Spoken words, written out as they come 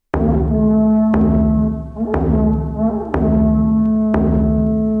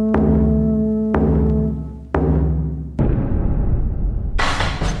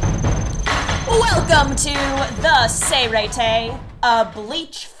Welcome to the Seirete, a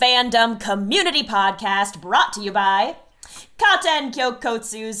Bleach fandom community podcast brought to you by Katen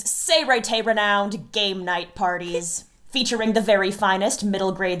Kyokotsu's Seirete renowned game night parties, featuring the very finest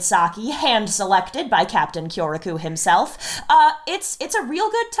middle grade sake, hand-selected by Captain Kyoraku himself. It's a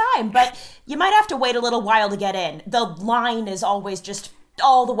real good time, but you might have to wait a little while to get in. The line is always just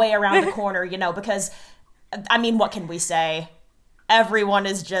all the way around the corner, because, I mean, what can we say? Everyone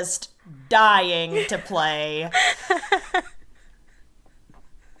is just dying to play.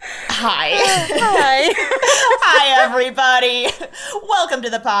 Hi. Hi. Hi, everybody. Welcome to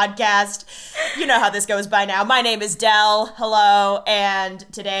the podcast. You know how this goes by now. My name is Del. Hello. And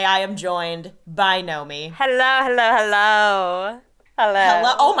today I am joined by Nomi. Hello.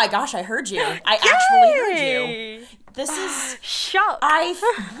 Hello. Oh my gosh, I heard you. I actually heard you. This is... Shock.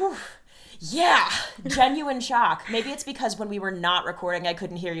 Yeah, genuine shock. Maybe it's because when we were not recording, I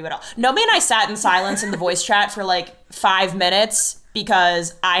couldn't hear you at all. Nomi and I sat in silence in the voice chat for like 5 minutes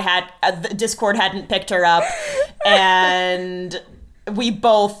because the Discord hadn't picked her up, and we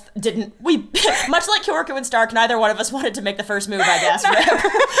both didn't. Much like Kyoraku and Stark, neither one of us wanted to make the first move, I guess.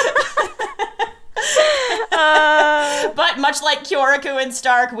 But much like Kyoraku and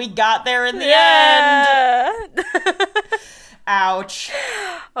Stark, we got there in the end. Ouch.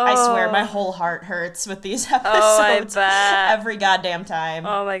 Oh. I swear, my whole heart hurts with these episodes. Oh, I bet. Every goddamn time.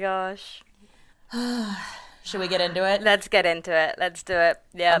 Oh my gosh. Should we get into it? Let's get into it. Let's do it.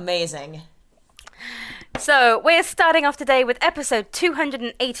 Yeah. Amazing. So, we're starting off today with episode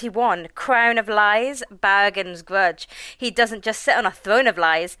 281, Crown of Lies, Baragon's Grudge. He doesn't just sit on a throne of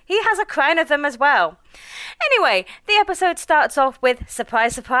lies, he has a crown of them as well. Anyway, the episode starts off with,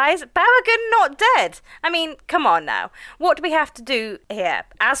 surprise, surprise, Baragon not dead. I mean, come on now. What do we have to do here?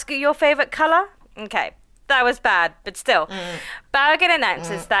 Ask you your favourite colour? Okay, that was bad, but still. Baragon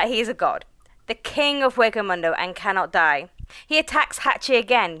announces that he is a god, the king of Hueco Mundo, and cannot die. He attacks Hachi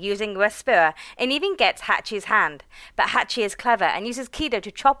again using Respira and even gets Hachi's hand. But Hachi is clever and uses Kido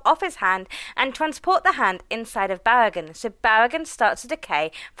to chop off his hand and transport the hand inside of Baragon, so Baragon starts to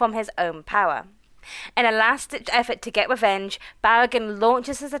decay from his own power. In a last-ditch effort to get revenge, Baragon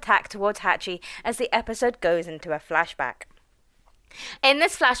launches his attack towards Hachi as the episode goes into a flashback. In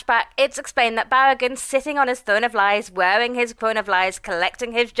this flashback, it's explained that Baragon, sitting on his throne of lies, wearing his crown of lies,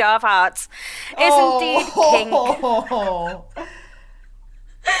 collecting his jar of hearts, is indeed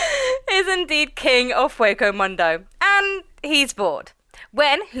king of Hueco Mundo, and he's bored.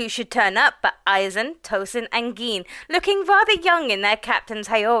 When who should turn up but Aizen, Tosin, and Gin, looking rather young in their captain's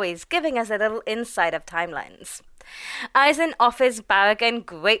Hayoris, giving us a little insight of timelines. Aizen offers Baragon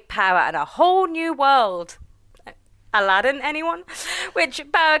great power and a whole new world. Aladdin, anyone? Which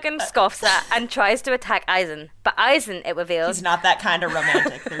Baragon scoffs at and tries to attack Aizen. But Aizen, it reveals... He's not that kind of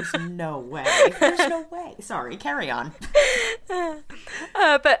romantic. There's no way. There's no way. Sorry, carry on.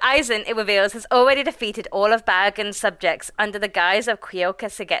 But Aizen, it reveals, has already defeated all of Baragon's subjects under the guise of Kyoka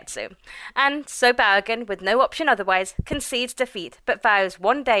Sugetsu. And so Baragon, with no option otherwise, concedes defeat, but vows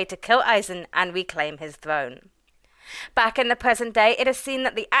one day to kill Aizen and reclaim his throne. Back in the present day, it is seen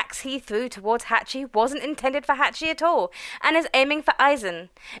that the axe he threw towards Hachi wasn't intended for Hachi at all, and is aiming for Aizen.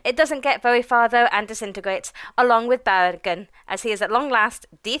 It doesn't get very far though, and disintegrates, along with Baragon, as he is at long last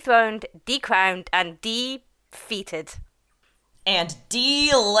dethroned, decrowned, and defeated. And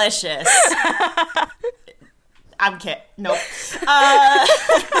delicious. I'm kidding. Nope.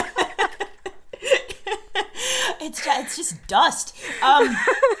 It's just dust.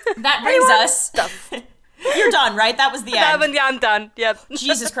 That brings us... You're done, right? That was the end. Yeah, I'm done. Yep.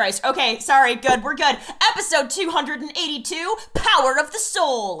 Jesus Christ. Okay, sorry. Good. We're good. Episode 282, Power of the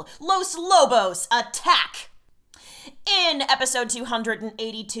Soul. Los Lobos Attack. In episode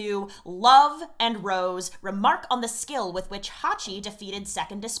 282, Love and Rose remark on the skill with which Hachi defeated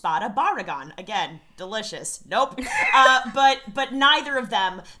Second Espada Baragon. Again, delicious. Nope. But neither of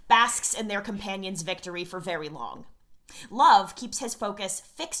them basks in their companion's victory for very long. Love keeps his focus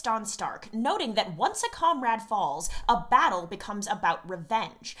fixed on Stark, noting that once a comrade falls, a battle becomes about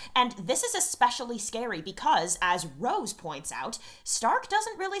revenge. And this is especially scary because, as Rose points out, Stark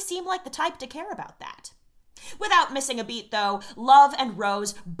doesn't really seem like the type to care about that. Without missing a beat, though, Love and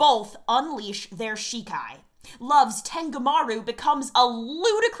Rose both unleash their Shikai. Love's Tengumaru becomes a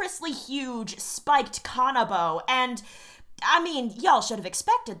ludicrously huge spiked Kanabo, and... I mean, y'all should have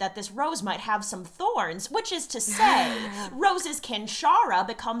expected that this rose might have some thorns, which is to say, Rose's Kinshara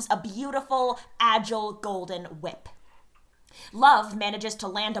becomes a beautiful, agile golden whip. Love manages to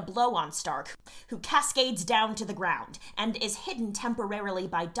land a blow on Stark, who cascades down to the ground and is hidden temporarily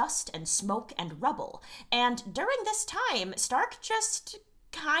by dust and smoke and rubble. And during this time, Stark just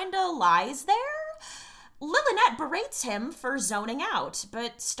kinda lies there? Lilynette berates him for zoning out,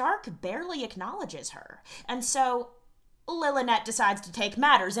 but Stark barely acknowledges her. And so Lilynette decides to take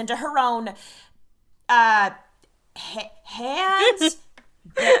matters into her own, hands,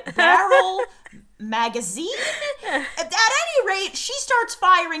 barrel, magazine? At any rate, she starts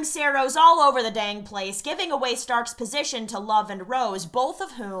firing Ceros all over the dang place, giving away Stark's position to Love and Rose, both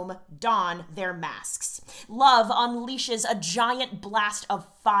of whom don their masks. Love unleashes a giant blast of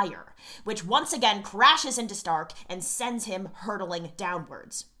fire, which once again crashes into Stark and sends him hurtling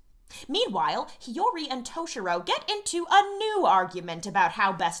downwards. Meanwhile, Hiyori and Toshiro get into a new argument about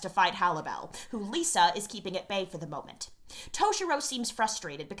how best to fight Halibel, who Lisa is keeping at bay for the moment. Toshiro seems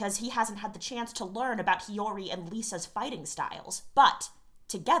frustrated because he hasn't had the chance to learn about Hiyori and Lisa's fighting styles, but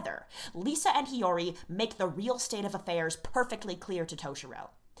together, Lisa and Hiyori make the real state of affairs perfectly clear to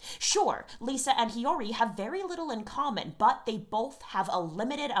Toshiro. Sure, Lisa and Hiyori have very little in common, but they both have a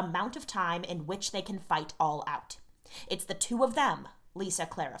limited amount of time in which they can fight all out. It's the two of them, Lisa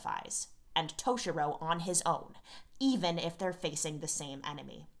clarifies, and Toshiro on his own, even if they're facing the same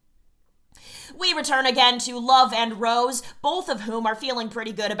enemy. We return again to Love and Rose, both of whom are feeling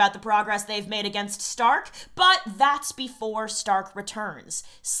pretty good about the progress they've made against Stark, but that's before Stark returns,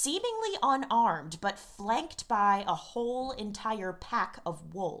 seemingly unarmed, but flanked by a whole entire pack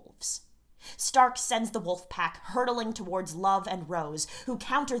of wolves. Stark sends the wolf pack hurtling towards Love and Rose, who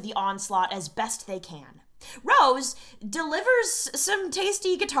counter the onslaught as best they can. Rose delivers some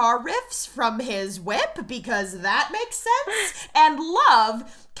tasty guitar riffs from his whip, because that makes sense, and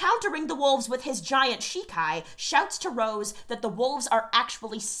Love, countering the wolves with his giant shikai, shouts to Rose that the wolves are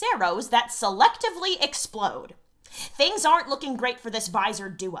actually Ceros that selectively explode. Things aren't looking great for this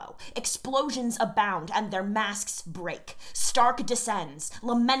visored duo. Explosions abound and their masks break. Stark descends,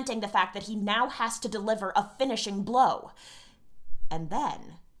 lamenting the fact that he now has to deliver a finishing blow. And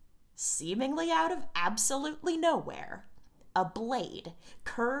then, seemingly out of absolutely nowhere, a blade,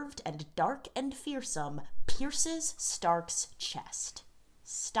 curved and dark and fearsome, pierces Stark's chest,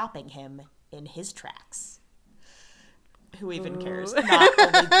 stopping him in his tracks. Who even cares?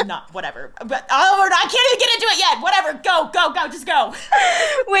 Not whatever. But I can't even get into it yet. Whatever. Go, just go.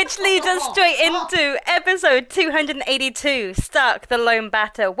 Which leads us straight into episode 282, Stark the Lone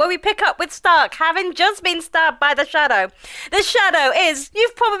Batter, where we pick up with Stark having just been stabbed by the Shadow. The Shadow is,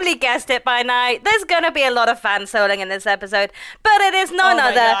 you've probably guessed it by now, there's gonna be a lot of fan soling in this episode, but it is none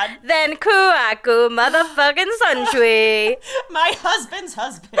other than Kuraku motherfucking Suntree. My husband's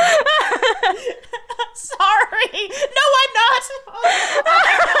husband. Sorry. No, I'm not.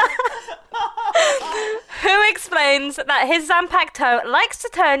 Who explains that his Zanpakuto likes to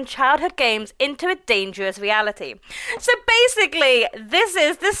turn childhood games into a dangerous reality. So basically, this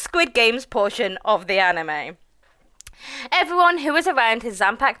is the Squid Games portion of the anime. Everyone who is around his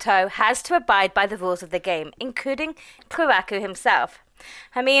Zanpakuto has to abide by the rules of the game, including Kuraku himself.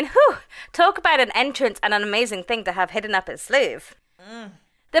 I mean, talk about an entrance and an amazing thing to have hidden up his sleeve.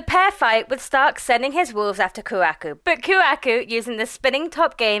 The pair fight with Stark sending his wolves after Kuraku, but Kuraku, using the spinning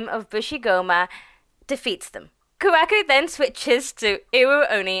top game of Bushigoma, defeats them. Kuraku then switches to Iru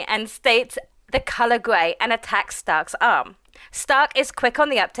Oni and states the color grey and attacks Stark's arm. Stark is quick on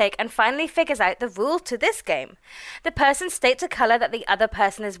the uptake and finally figures out the rule to this game. The person states a color that the other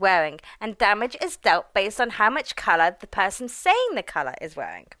person is wearing, and damage is dealt based on how much color the person saying the color is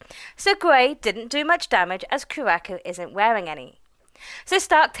wearing. So grey didn't do much damage as Kuraku isn't wearing any. So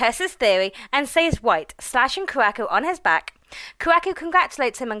Stark tests his theory and says white, slashing Kuraku on his back. Kuraku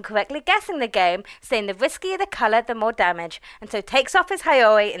congratulates him on correctly guessing the game, saying the riskier the colour, the more damage, and so takes off his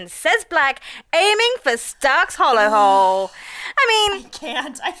Hiyori and says black, aiming for Stark's hollow hole.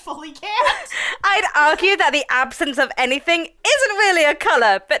 I fully can't. I'd argue that the absence of anything isn't really a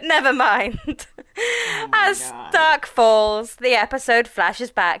colour, but never mind. As Stark falls, the episode flashes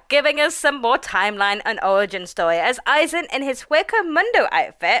back, giving us some more timeline and origin story, as Aizen in his Hueco Mundo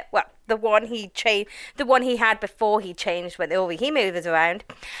outfit, the one he had before he changed when he moves around,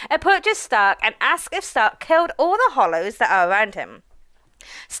 approaches Stark and asks if Stark killed all the hollows that are around him.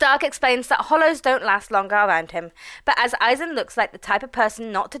 Stark explains that hollows don't last longer around him, but as Aizen looks like the type of person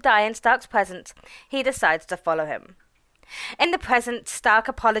not to die in Stark's presence, he decides to follow him. In the present, Stark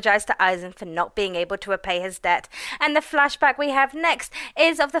apologized to Aizen for not being able to repay his debt, and the flashback we have next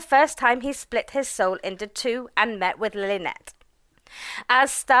is of the first time he split his soul into two and met with Lynette. As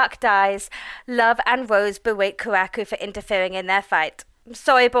Stark dies, Love and Rose berate Kuraku for interfering in their fight.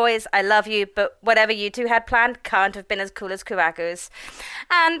 Sorry boys, I love you, but whatever you two had planned can't have been as cool as Kuraku's.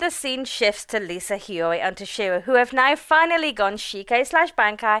 And the scene shifts to Lisa, Hiyori and Toshiro, who have now finally gone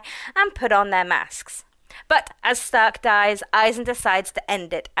Shikai/Bankai and put on their masks. But as Stark dies, Eisen decides to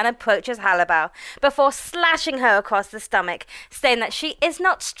end it and approaches Halibal before slashing her across the stomach, saying that she is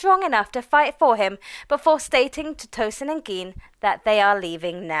not strong enough to fight for him, before stating to Tosin and Geen that they are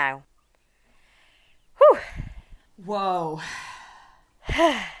leaving now. Whew. Whoa.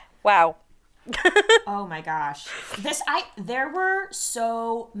 Wow. Oh my gosh. There were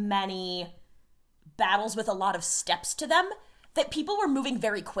so many battles with a lot of steps to them that people were moving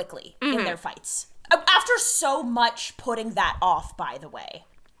very quickly in their fights. After so much putting that off, by the way.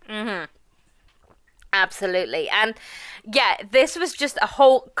 Absolutely. And yeah, this was just a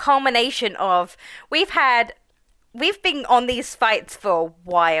whole culmination of, we've been on these fights for a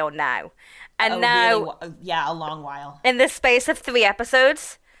while now. And now, really, a long while. In the space of 3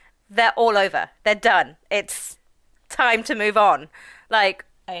 episodes, they're all over. They're done. It's time to move on. Like,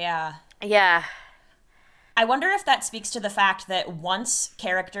 yeah. I wonder if that speaks to the fact that once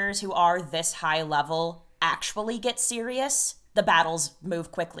characters who are this high level actually get serious, the battles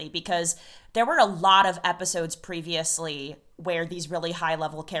move quickly, because there were a lot of episodes previously where these really high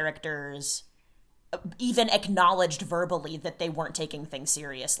level characters even acknowledged verbally that they weren't taking things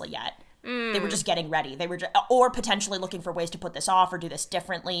seriously yet. They were just getting ready. They were or potentially looking for ways to put this off or do this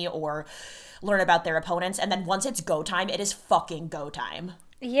differently or learn about their opponents. And then once it's go time, it is fucking go time.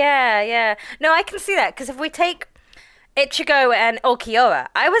 Yeah. No, I can see that, because if we take Ichigo and Ulquiorra,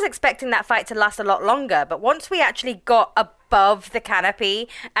 I was expecting that fight to last a lot longer, but once we actually got above the canopy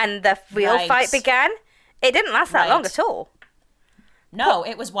and the real fight began, it didn't last that long at all. No,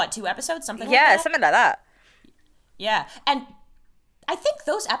 it was 2 episodes? Something like that? Yeah, something like that. Yeah, and I think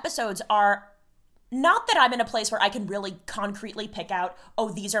those episodes are, not that I'm in a place where I can really concretely pick out,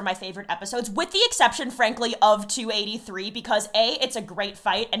 these are my favorite episodes, with the exception, frankly, of 283, because A, it's a great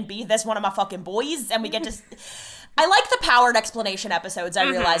fight, and B, that's one of my fucking boys, and we get to... I like the powered explanation episodes, I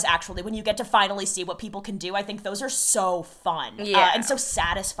realize, actually, when you get to finally see what people can do. I think those are so fun and so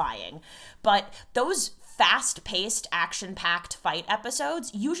satisfying. But those fast-paced, action-packed fight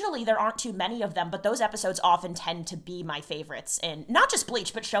episodes, usually there aren't too many of them, but those episodes often tend to be my favorites in not just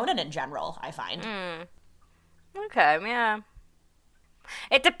Bleach, but Shonen in general, I find. Okay, yeah.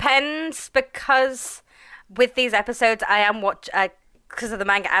 It depends, because with these episodes, I am because of the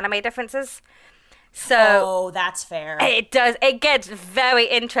manga anime differences. So that's fair. It gets very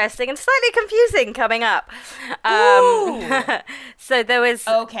interesting and slightly confusing coming up. So there was...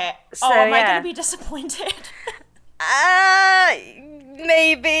 Okay. So, am I going to be disappointed?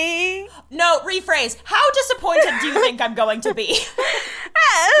 Maybe. No, rephrase. How disappointed do you think I'm going to be?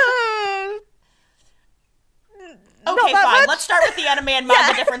 Okay, fine. Much. Let's start with the anime and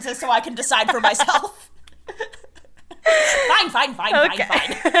manga differences so I can decide for myself. Fine.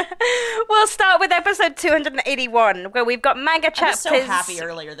 We'll start with episode 281, where we've got manga chapters. I was so happy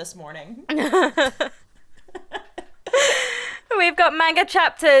earlier this morning. We've got manga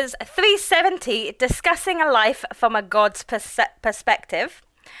chapters 370, discussing a life from a god's perspective,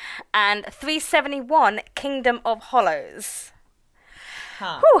 and 371, Kingdom of Hollows.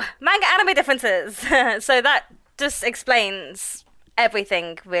 Whew, manga anime differences. So that just explains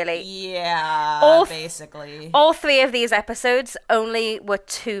everything, really. Yeah, basically. All 3 of these episodes only were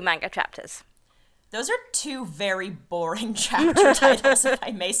 2 manga chapters. Those are 2 very boring chapter titles, if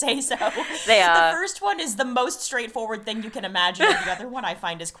I may say so. They are. The first one is the most straightforward thing you can imagine, and the other one I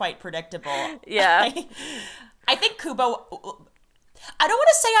find is quite predictable. Yeah. I think Kubo... I don't want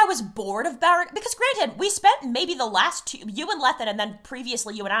to say I was bored of Baragon, because granted, we spent maybe the last 2, you and Lethan, and then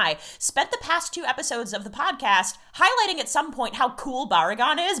previously you and I, spent the past 2 episodes of the podcast highlighting at some point how cool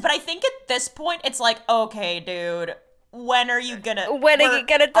Baragon is, but I think at this point, it's like, okay, dude, when are you gonna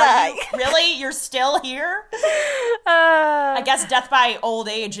die? Really? You're still here? I guess death by old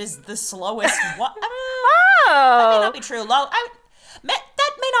age is the slowest. What? That may not be true. That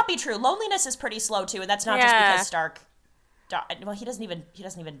may not be true. Loneliness is pretty slow too, and that's not just because Stark... Well, he doesn't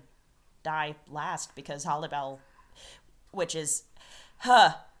even die last, because Halibal, which is,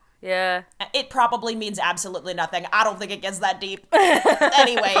 yeah, it probably means absolutely nothing. I don't think it gets that deep.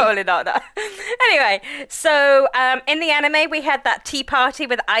 Anyway, probably not. Anyway, so in the anime we had that tea party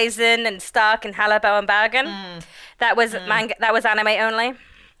with Aizen and Stark and Halibal and Baragon. That was manga. That was anime only.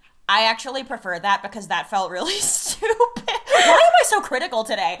 I actually prefer that, because that felt really stupid. Why am I so critical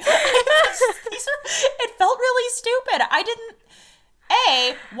today? It felt really stupid.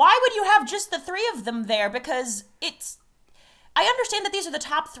 Why would you have just the 3 of them there? Because I understand that these are the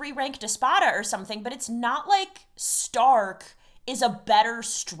top 3 ranked Espada or something, but it's not like Stark is a better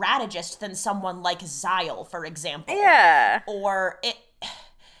strategist than someone like Zyle, for example. Yeah.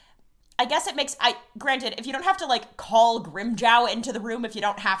 I guess it makes, granted, if you don't have to, like, call Grimjow into the room if you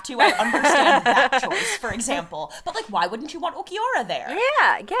don't have to, I understand that choice, for example. But, like, why wouldn't you want Okiora there?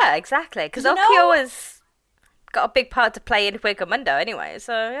 Yeah, exactly. Because Okiora's got a big part to play in Hueco Mundo anyway,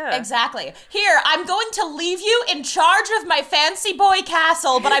 so yeah. Exactly. Here, I'm going to leave you in charge of my fancy boy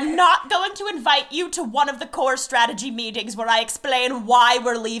castle, but I'm not going to invite you to one of the core strategy meetings where I explain why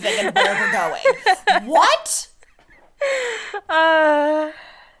we're leaving and where we're going. What?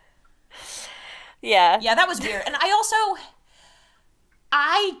 Yeah. Yeah, that was weird. And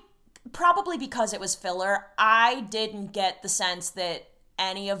probably because it was filler, I didn't get the sense that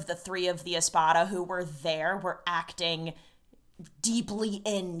any of the three of the Espada who were there were acting deeply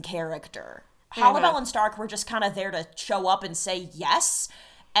in character. Halibel and Stark were just kind of there to show up and say yes,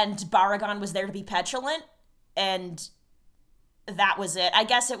 and Baragon was there to be petulant, and that was it. I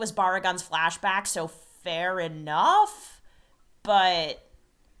guess it was Baragon's flashback, so fair enough, but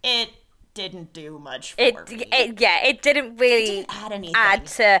it didn't do much for me. It didn't really add anything. Add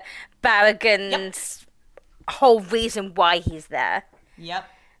to Baragon's whole reason why he's there. Yep.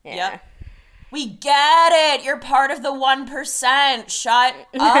 We get it. You're part of the 1%. Shut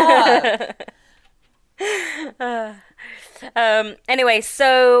up. Anyway,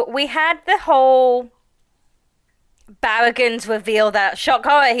 so we had the whole Baragon's reveal that, shock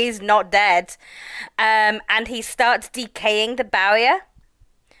horror, he's not dead. And he starts decaying the barrier.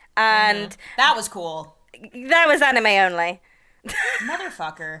 And that was cool. That was anime only.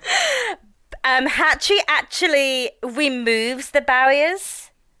 Motherfucker. Hachi actually removes the barriers.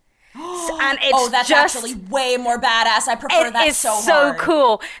 And it's that's actually way more badass. I prefer that so hard. It's so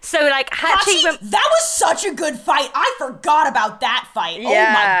cool. So, like, Hachi... that was such a good fight. I forgot about that fight. Yeah.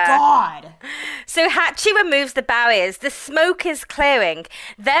 Oh, my God. So, Hachi removes the barriers. The smoke is clearing.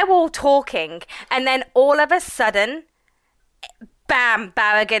 They're all talking. And then, all of a sudden... Bam,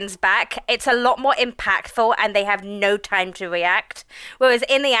 Baragon's back. It's a lot more impactful and they have no time to react. Whereas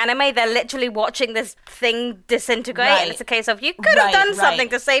in the anime, they're literally watching this thing disintegrate. Right. And it's a case of, you could have done something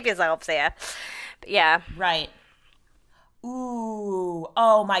to save yourselves here. But yeah. Right. Ooh.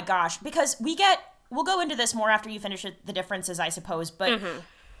 Oh my gosh. Because we'll go into this more after you finish the differences, I suppose. But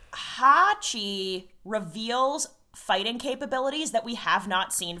Hachi reveals fighting capabilities that we have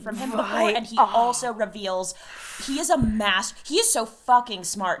not seen from him before, and he also reveals he is so fucking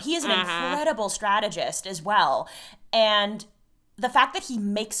smart. He is an incredible strategist as well, and the fact that he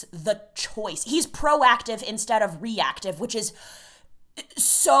makes the choice, he's proactive instead of reactive, which is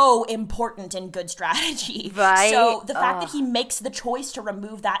so important in good strategy. Right. So the fact that he makes the choice to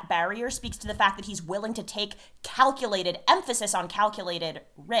remove that barrier speaks to the fact that he's willing to take calculated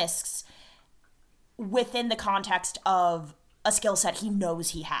risks within the context of a skill set he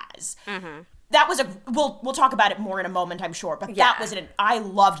knows he has. That was we'll talk about it more in a moment, I'm sure, but that was I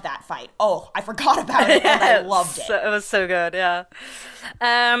loved that fight. Oh, I forgot about it and I loved it. It was so good, yeah.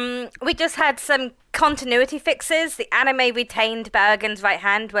 We just had some continuity fixes. The anime retained Baragon's right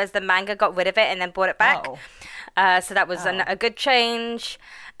hand, whereas the manga got rid of it and then brought it back. So that was a good change.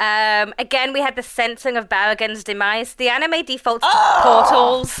 Again, we had the sensing of Baragon's demise. The anime defaults to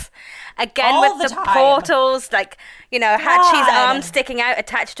portals. Again, all with the portals, like, Hachi's arm sticking out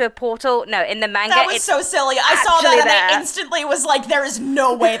attached to a portal. No, in the manga, that was so silly. I saw that and I instantly was like, there is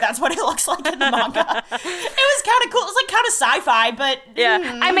no way that's what it looks like in the manga. It was kind of cool. It was like kind of sci-fi, but...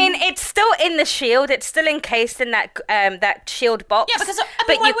 Yeah. I mean, it's still in the shield. It's still encased in that shield box. Yeah, because,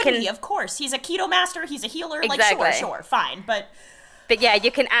 why wouldn't he? Of course. He's a keto master. He's a healer. Exactly. Like, sure, fine, but... But yeah,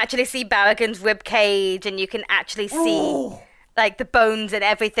 you can actually see Baragon's rib cage, and you can actually see... like the bones and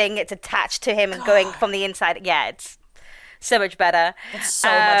everything, it's attached to him and going from the inside. Yeah, it's so much better. It's so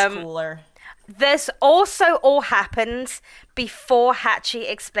much cooler. This also all happens before Hachi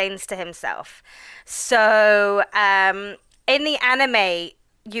explains to himself. So, in the anime,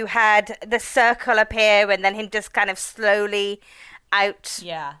 you had the circle appear and then him just kind of slowly out.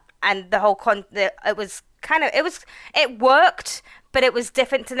 Yeah. And the whole it worked, but it was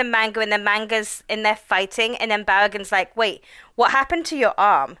different to the manga. And the manga's in there fighting, and then Baragon's like, wait, what happened to your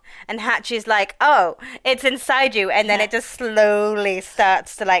arm? And Hachi's like, oh, it's inside you. And then it just slowly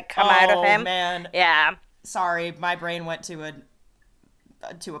starts to like come out of him. Oh, man. Yeah. Sorry, my brain went to a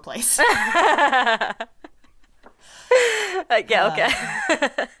place. Okay.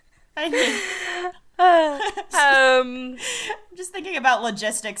 I mean... I'm just thinking about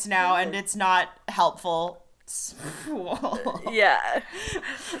logistics now, and it's not helpful. Yeah.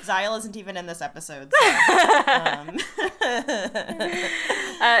 Zyle isn't even in this episode.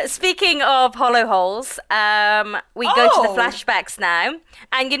 Speaking of hollow holes, we go to the flashbacks now,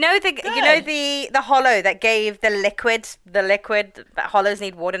 and you know the hollow that gave the liquid that hollows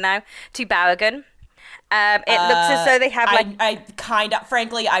need water now to Barragan. It looks as though they have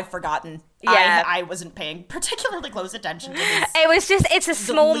frankly, I've forgotten. Yeah. I wasn't paying particularly close attention to this. It's a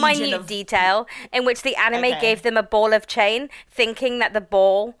small, minute detail in which the anime gave them a ball of chain, thinking that the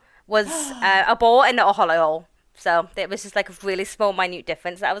ball was a ball and not a hollow hole. So it was just like a really small, minute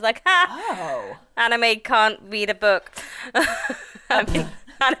difference. I was like, anime can't read a book. Anime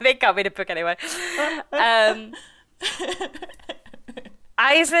can't read a book anyway.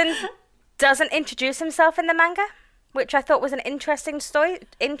 Aizen doesn't introduce himself in the manga, which I thought was an interesting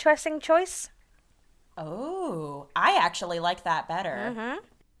choice. Oh, I actually like that better. Mm-hmm.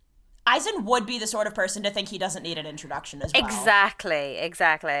 Aizen would be the sort of person to think he doesn't need an introduction as well.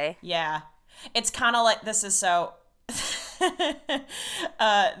 Exactly. Yeah. It's kind of like, this is so...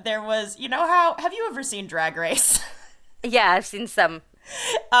 there was... You know how... Have you ever seen Drag Race? Yeah, I've seen some.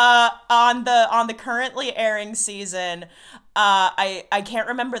 On the currently airing season... I can't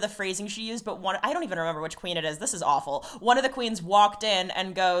remember the phrasing she used, but I don't even remember which queen it is. This is awful. One of the queens walked in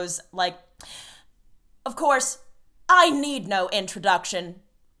and goes, like, of course, I need no introduction.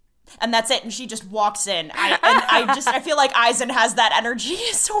 And that's it. And she just walks in. I feel like Aizen has that energy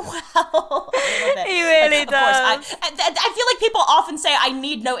as well. He really does. Of course, I feel like people often say, I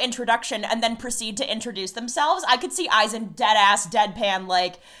need no introduction, and then proceed to introduce themselves. I could see Aizen deadpan,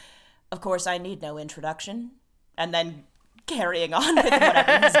 like, of course, I need no introduction. And then carrying on with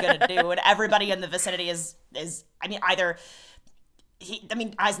whatever he's gonna do, and everybody in the vicinity is either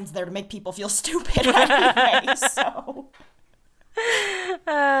Aizen's there to make people feel stupid anyway, so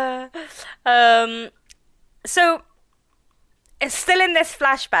so it's still in this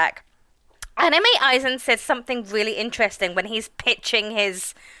flashback. Anime Aizen said something really interesting when he's pitching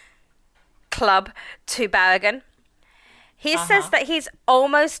his club to Barragan. He says that he's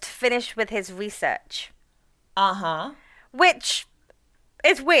almost finished with his research. Which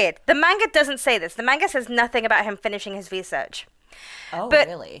is weird. The manga doesn't say this. The manga says nothing about him finishing his research. Oh, but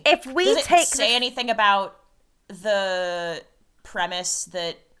really? If we Does it say anything about the premise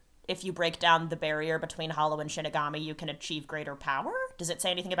that if you break down the barrier between Hollow and Shinigami, you can achieve greater power? Does it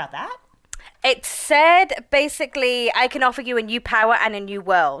say anything about that? It said, basically, I can offer you a new power and a new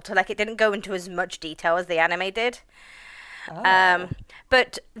world. Like, it didn't go into as much detail as the anime did. Oh.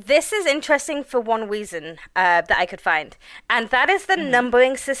 But this is interesting for one reason that I could find, and that is the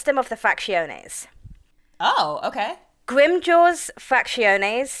numbering system of the facciones. Oh, okay. Grimjaw's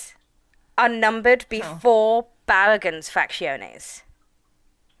facciones are numbered before Barragan's facciones.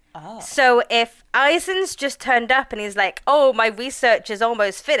 Oh. So if Aizen's just turned up and he's like, oh, my research is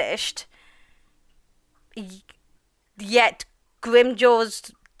almost finished, yet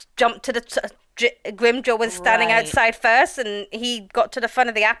Grimjaw's jumped to the... Grimjaw was standing outside first, and he got to the front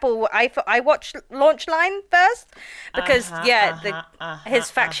of the Apple iWatch launch line first, because his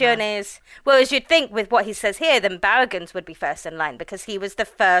facciones. Whereas you'd think with what he says here, then Barragan's would be first in line because he was the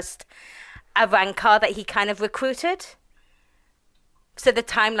first Arrancar that he kind of recruited. So the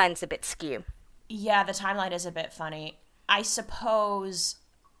timeline's a bit skew. Yeah, the timeline is a bit funny. I suppose,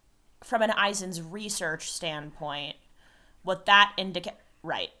 from an Aizen's research standpoint, what that indicates,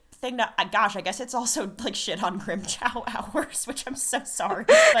 right? Gosh, I guess it's also like shit on Grimjow hours, which I'm so sorry.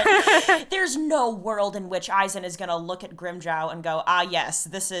 But there's no world in which Aizen is going to look at Grimjow and go, yes,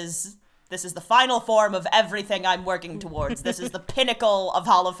 this is the final form of everything I'm working towards. This is the pinnacle of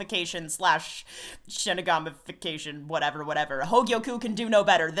holification / Shinigamification, whatever. Hogyoku can do no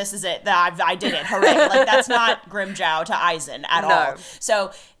better. This is it. I did it. Hooray. Like, that's not Grimjow to Aizen at all. So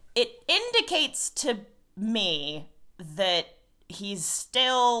it indicates to me that he's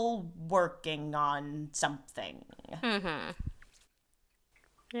still working on something.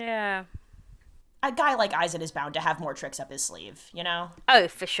 Yeah. A guy like Aizen is bound to have more tricks up his sleeve, you know? Oh,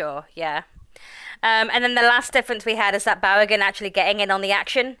 for sure, yeah. And then the last difference we had is that Barragan actually getting in on the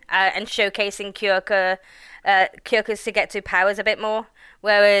action and showcasing Kyoko's to get to powers a bit more.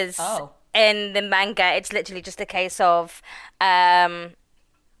 Whereas in the manga, it's literally just a case of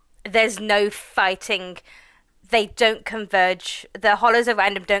there's no fighting. They don't converge. The hollows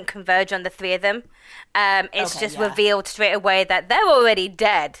around him don't converge on the three of them. It's just revealed straight away that they're already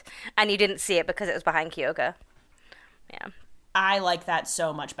dead, and you didn't see it because it was behind Kyoko. Yeah. I like that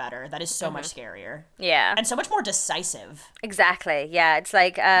so much better. That is so much scarier. Yeah. And so much more decisive. Exactly. Yeah. It's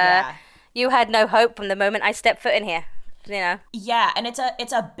like you had no hope from the moment I stepped foot in here. You know. Yeah, and it's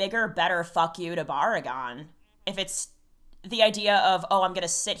a bigger, better fuck you to Barragan. if it's the idea of, oh, I'm going to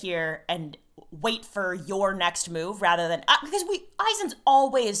sit here and wait for your next move rather than, because Aizen's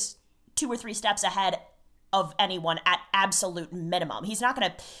always 2 or 3 steps ahead of anyone at absolute minimum. He's not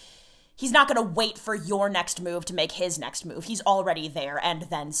going to wait for your next move to make his next move. He's already there and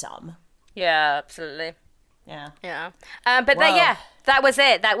then some. Yeah, absolutely. Yeah. But that was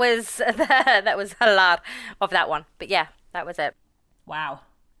it. That was that was a lot of that one. But yeah, that was it. Wow.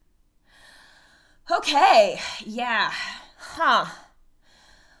 Okay. Yeah. Huh.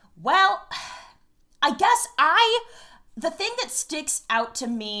 Well, I guess the thing that sticks out to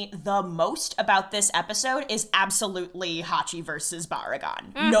me the most about this episode is absolutely Hachi versus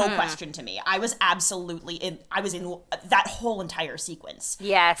Baragon. Mm-hmm. No question to me. I was in that whole entire sequence.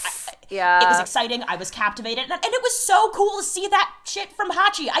 Yes. It was exciting. I was captivated. And it was so cool to see that shit from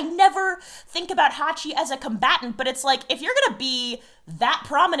Hachi. I never think about Hachi as a combatant, but it's like, if you're going to be that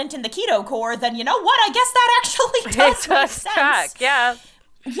prominent in the Keto Corps, then you know what? I guess that actually does make sense. Track, yeah.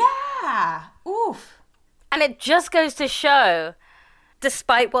 Yeah. Oof. And it just goes to show,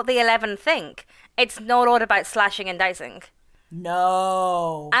 despite what the 11 think, it's not all about slashing and dicing.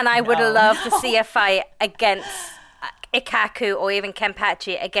 No. And I would love to see a fight against Ikkaku or even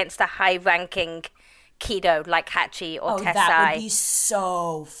Kenpachi against a high-ranking Kido like Hachi or Tessai. That would be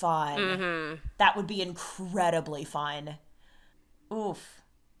so fun. Mm-hmm. That would be incredibly fun. Oof.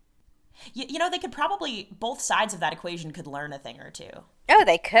 You know, they could probably, both sides of that equation could learn a thing or two. Oh,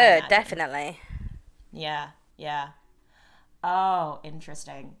 they could, definitely. Yeah. Oh,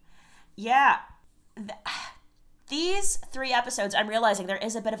 interesting. Yeah. These 3 episodes, I'm realizing there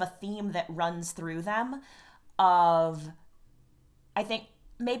is a bit of a theme that runs through them of, I think,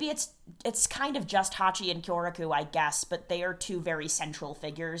 maybe it's kind of just Hachi and Kyoraku, I guess, but they are 2 very central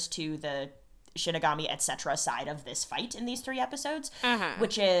figures to the Shinigami, etc. side of this fight in these 3 episodes,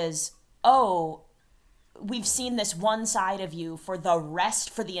 which is, we've seen this one side of you for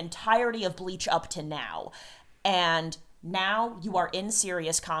the entirety of Bleach up to now. And now you are in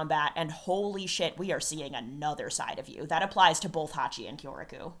serious combat, and holy shit, we are seeing another side of you. That applies to both Hachi and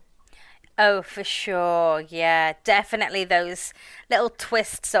Kyoraku. Oh, for sure. Yeah, definitely those little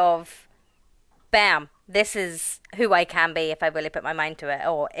twists of, bam, this is who I can be if I really put my mind to it,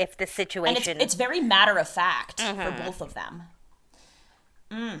 or if the situation... And it's very matter of fact for both of them.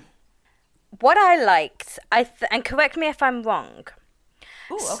 What I liked, and correct me if I'm wrong.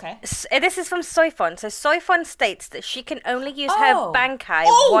 Ooh, okay. This is from Soifon. So Soifon states that she can only use her Bankai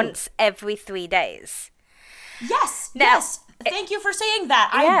once every 3 days. Yes, yes. Thank you for saying that.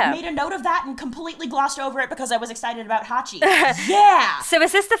 I made a note of that and completely glossed over it because I was excited about Hachi. Yeah! So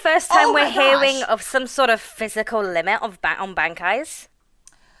is this the first time we're hearing of some sort of physical limit on Bankais?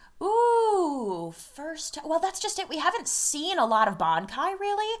 Ooh, well, that's just it. We haven't seen a lot of Bankai,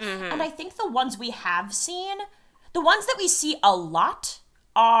 really. And I think the ones we have seen, the ones that we see a lot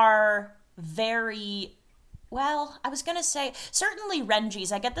are very, well, I was going to say, certainly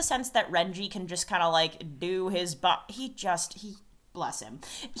Renji's. I get the sense that Renji can just kind of, like, do his, bless him.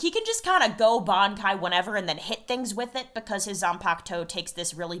 He can just kind of go Bankai whenever and then hit things with it because his Zanpakuto takes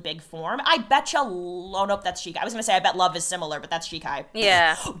this really big form. I betcha, oh nope, that's Shikai. I was going to say I bet Love is similar, but that's Shikai.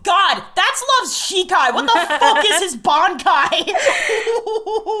 Yeah. God, that's Love's Shikai. What the fuck is his Bankai?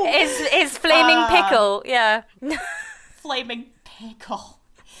 His flaming pickle, yeah. Flaming pickle.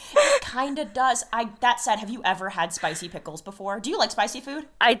 It kind of does. That said, have you ever had spicy pickles before? Do you like spicy food?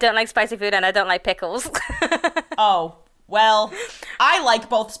 I don't like spicy food and I don't like pickles. Oh, well, I like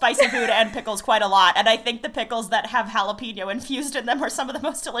both spicy food and pickles quite a lot, and I think the pickles that have jalapeno infused in them are some of the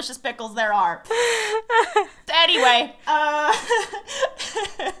most delicious pickles there are. Anyway,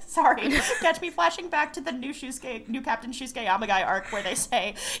 sorry, catch me flashing back to the new Captain Shusuke Yamagai arc where they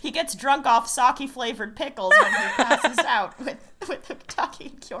say he gets drunk off sake-flavored pickles when he passes out with Taki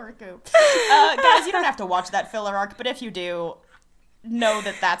and Kyoraku. Guys, you don't have to watch that filler arc, but if you do, know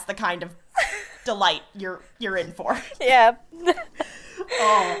that that's the kind of delight you're in for. Yeah.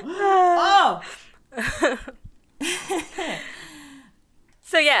 Oh.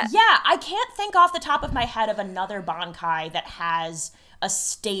 So yeah. Yeah, I can't think off the top of my head of another Bankai that has a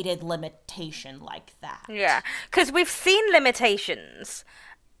stated limitation like that. Yeah, because we've seen limitations.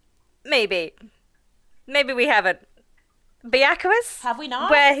 Maybe we haven't. Byakuya's? Have we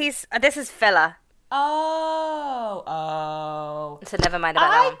not? Where this is filler. Oh. So never mind about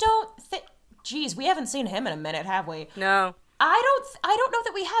that one. I don't think... Geez, we haven't seen him in a minute, have we? No. I don't know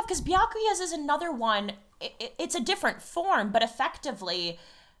that we have, because Byakuya's is another one. It's a different form, but effectively,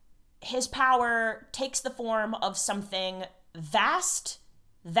 his power takes the form of something vast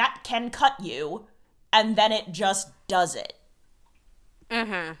that can cut you, and then it just does it.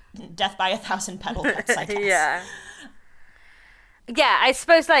 Death by 1,000 petal cuts, I guess. Yeah. Yeah, I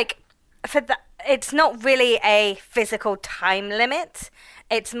suppose, like, it's not really a physical time limit.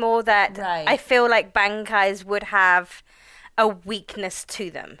 It's more that Right. I feel like Bankais would have a weakness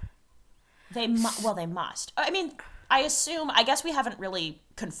to them. They must. I mean, I guess we haven't really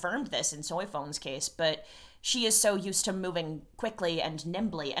confirmed this in Soyphone's case, but she is so used to moving quickly and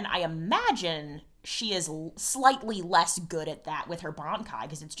nimbly, and I imagine she is slightly less good at that with her Bankai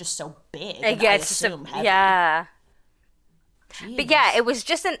because it's just so big. And I assume heavy. Yeah. Jeez. But yeah, it was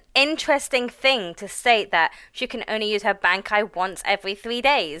just an interesting thing to state that she can only use her Bankai once every 3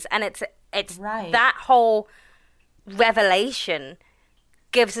 days, and it's right. That whole revelation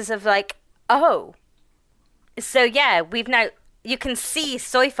gives us of like, oh, so yeah, you can see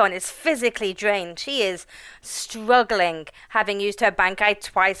Soyphon is physically drained. She is struggling, having used her Bankai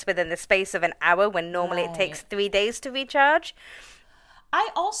twice within the space of an hour when normally it takes 3 days to recharge. I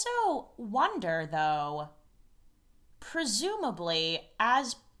also wonder, though, presumably,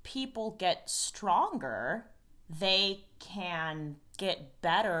 as people get stronger, they can get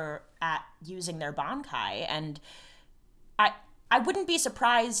better at using their Bankai, and I wouldn't be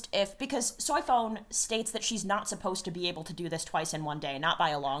surprised because Soyphone states that she's not supposed to be able to do this twice in one day, not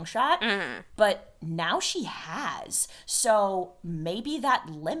by a long shot, but now she has. So maybe that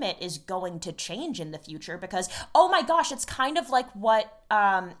limit is going to change in the future because, oh my gosh, it's kind of like what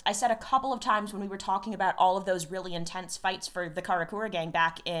I said a couple of times when we were talking about all of those really intense fights for the Karakura gang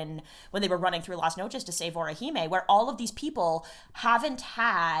back in when they were running through Las Noches to save Orihime, where all of these people haven't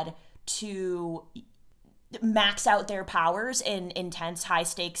had to max out their powers in intense,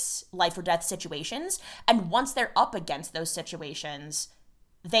 high-stakes, life-or-death situations. And once they're up against those situations,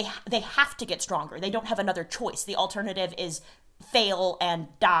 they have to get stronger. They don't have another choice. The alternative is fail and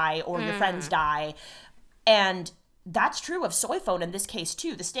die, or your friends die. And that's true of Soyphone in this case,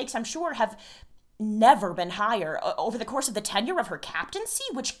 too. The stakes, I'm sure, have never been higher over the course of the tenure of her captaincy,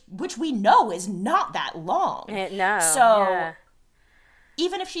 which we know is not that long. No. So... Yeah.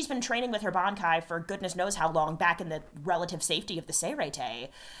 Even if she's been training with her Bankai for goodness knows how long back in the relative safety of the Seirete,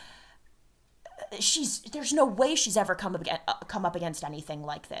 there's no way she's ever come up against anything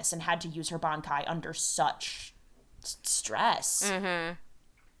like this and had to use her Bankai under such stress. Mm-hmm.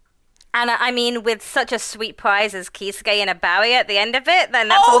 And I mean, with such a sweet prize as Kisuke and a barrier at the end of it, then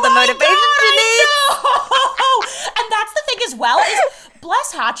that's all the motivation she needs. And that's the thing as well, is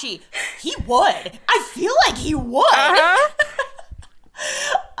bless Hachi, he would. I feel like he would. Uh-huh.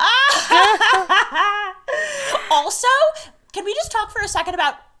 Also, can we just talk for a second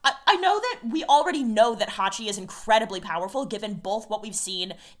about, I know that we already know that Hachi is incredibly powerful given both what we've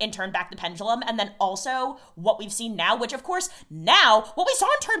seen in Turn Back the Pendulum and then also what we've seen now, which of course now, what we saw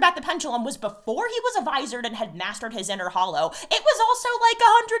in Turn Back the Pendulum was before he was a visored and had mastered his inner hollow. It was also like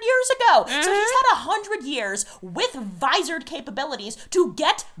 100 years ago. So he's had 100 years with visored capabilities to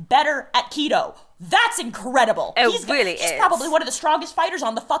get better at Kido. That's incredible. He's probably one of the strongest fighters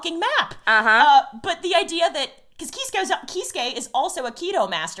on the fucking map. But the idea that, because Kisuke is also a Kido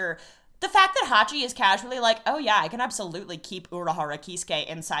master, the fact that Hachi is casually like, oh yeah, I can absolutely keep Urahara Kisuke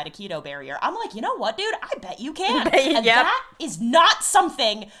inside a Kido barrier. I'm like, you know what, dude? I bet you can. And that is not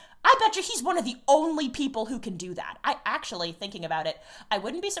something... I bet you he's one of the only people who can do that. I actually, thinking about it, I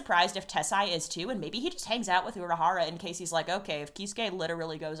wouldn't be surprised if Tessai is too, and maybe he just hangs out with Urahara in case he's like, okay, if Kisuke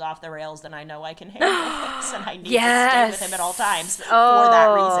literally goes off the rails, then I know I can handle this, and I need to stay with him at all times for that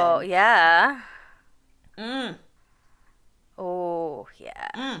reason. Oh, yeah. Oh,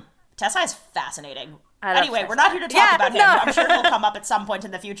 yeah. Tessai is fascinating. Anyway, we're not here to talk about him. No. I'm sure he'll come up at some point in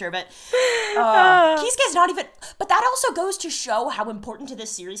the future, but Kisuke's not even... But that also goes to show how important to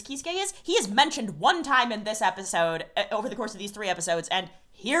this series Kisuke is. He is mentioned one time in this episode, over the course of these 3 episodes, and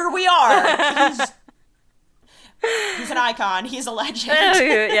here we are. He's an icon. He's a legend.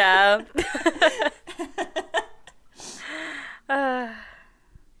 Yeah.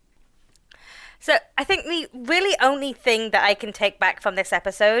 So I think the really only thing that I can take back from this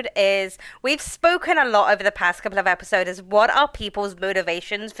episode is we've spoken a lot over the past couple of episodes is what are people's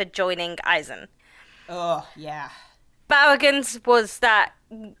motivations for joining Aizen? Oh, yeah. Barragan's was that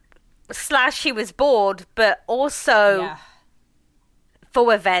 / he was bored, but also for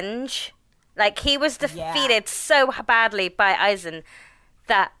revenge. Like, he was defeated so badly by Aizen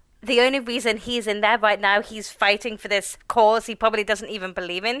that the only reason he's in there right now, he's fighting for this cause he probably doesn't even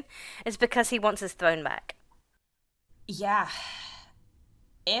believe in, is because he wants his throne back. Yeah.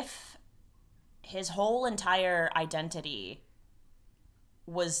 If his whole entire identity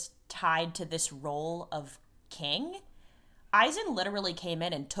was tied to this role of king, Aizen literally came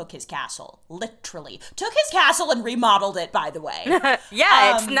in and took his castle. Literally. Took his castle and remodeled it, by the way.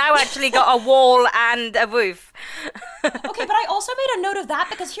 Yeah, it's now actually got a wall and a roof. Okay, but I also made a note of that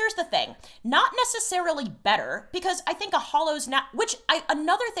because here's the thing. Not necessarily better, because I think a Hollow's now...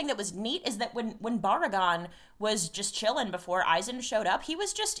 Another thing that was neat is that when Baragon was just chilling before Aizen showed up, he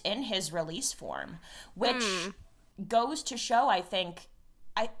was just in his release form, which goes to show, I think...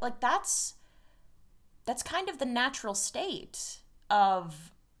 That's kind of the natural state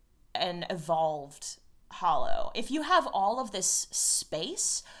of an evolved Hollow. If you have all of this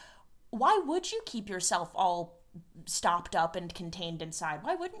space, why would you keep yourself all stopped up and contained inside?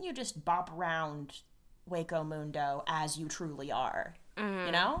 Why wouldn't you just bop around Hueco Mundo as you truly are?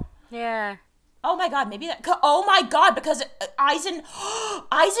 You know? Yeah. Oh my god, because Aizen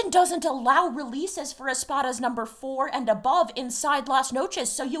doesn't allow releases for Espadas number 4 and above inside Las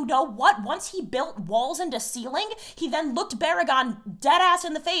Noches, so you know what? Once he built walls into ceiling, he then looked Baragon dead ass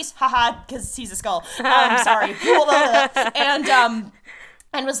in the face, haha, because he's a skull, sorry,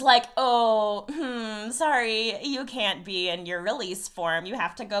 and was like, sorry, you can't be in your release form. You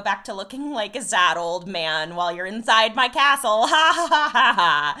have to go back to looking like a sad old man while you're inside my castle. Ha ha ha ha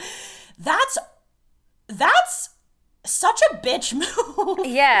ha. That's such a bitch move.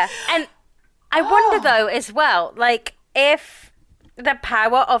 Yeah. And I wonder though as well, like if the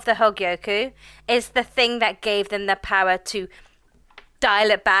power of the Hogyoku is the thing that gave them the power to dial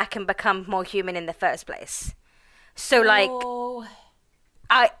it back and become more human in the first place. So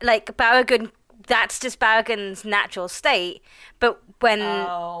Baragon, that's just Baragon's natural state, but when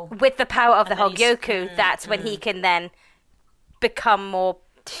with the power of the Hogyoku, that's when he can then become more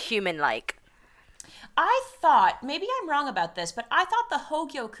human-like. I thought, maybe I'm wrong about this, but I thought the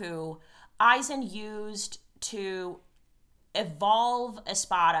Hogyoku Aizen used to evolve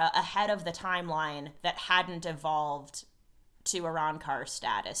Espada ahead of the timeline that hadn't evolved to Arankar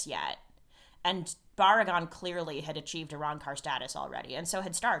status yet. And Baragon clearly had achieved Arankar status already, and so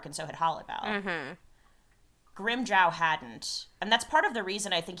had Stark, and so had Holibel. Mm-hmm. Grimjow hadn't. And that's part of the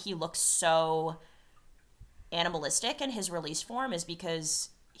reason I think he looks so animalistic in his release form, is because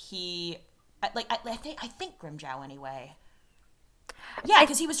he... I think Grimjow anyway. Yeah,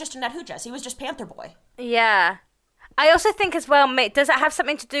 because he was just a Nethujas. He was just Panther Boy. Yeah. I also think as well, does it have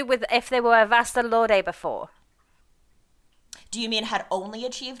something to do with if they were a Vasta Lorde before? Do you mean had only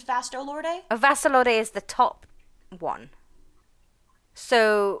achieved Vasto Lorde? A Vasta Lorde is the top one.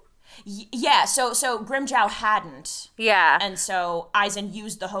 So... Yeah, so Grimjow hadn't. Yeah. And so Aizen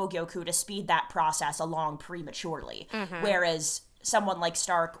used the Hogyoku to speed that process along prematurely. Mm-hmm. Whereas someone like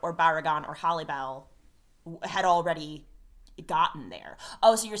Stark or Baragon or Holibel had already gotten there.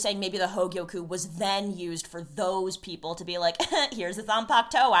 Oh, so you're saying maybe the Hogyoku was then used for those people to be like, here's a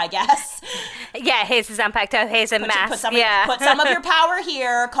Zanpakuto, I guess. Yeah, here's a Zanpakuto, here's a mask. Put some of your power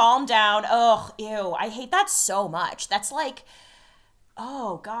here, calm down. Ugh, ew, I hate that so much. That's like,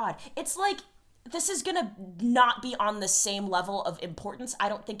 oh God. It's like, this is gonna not be on the same level of importance, I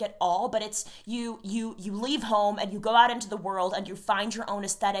don't think at all, but it's you leave home and you go out into the world and you find your own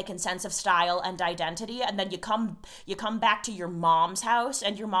aesthetic and sense of style and identity, and then you come back to your mom's house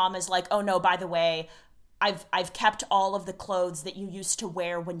and your mom is like, oh no, by the way, I've kept all of the clothes that you used to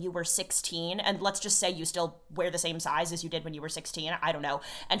wear when you were 16, and let's just say you still wear the same size as you did when you were 16, I don't know.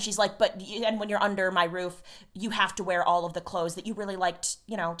 And she's like, and when you're under my roof, you have to wear all of the clothes that you really liked,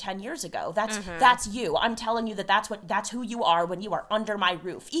 10 years ago. That's you. I'm telling you that's who you are when you are under my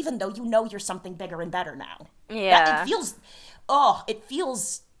roof, even though you know you're something bigger and better now. Yeah. It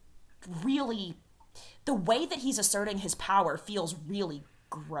feels really, the way that he's asserting his power feels really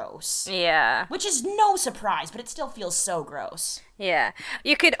gross. Yeah. Which is no surprise, but it still feels so gross. Yeah.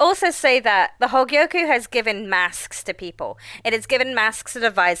 You could also say that the Hogyoku has given masks to people. It has given masks to the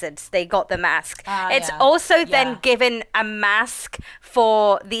Visors. They got the mask. It's also then given a mask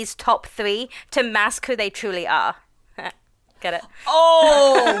for these top 3 to mask who they truly are. Get it?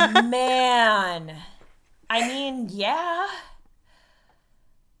 Oh, man. I mean, yeah.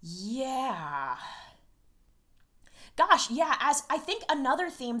 Yeah. Gosh, yeah, as I think another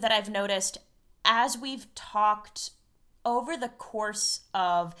theme that I've noticed as we've talked over the course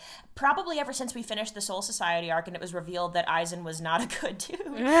of probably ever since we finished the Soul Society arc and it was revealed that Aizen was not a good dude,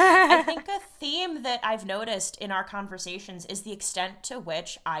 I think a theme that I've noticed in our conversations is the extent to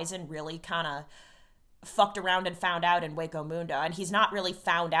which Aizen really kind of fucked around and found out in Hueco Mundo. And he's not really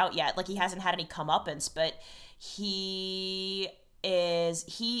found out yet. Like, he hasn't had any comeuppance, but he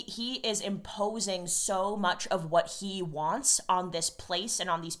is imposing so much of what he wants on this place and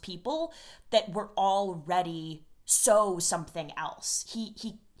on these people that we're already so something else.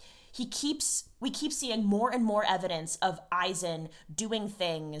 we keep seeing more and more evidence of Aizen doing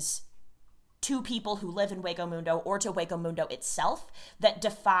things to people who live in Hueco Mundo or to Hueco Mundo itself that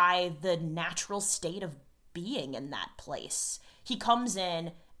defy the natural state of being in that place. He comes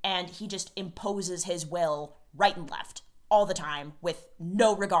in and he just imposes his will right and left all the time with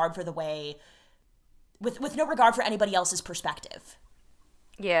no regard for the way, with no regard for anybody else's perspective.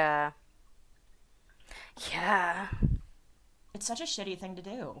 Yeah. Yeah. It's such a shitty thing to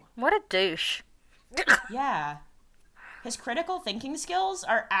do. What a douche. Yeah. His critical thinking skills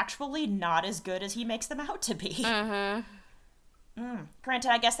are actually not as good as he makes them out to be. Mm-hmm.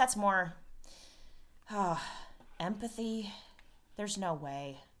 Granted, I guess that's more... empathy? There's no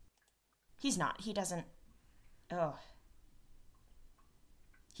way. He's not. He doesn't... Ugh.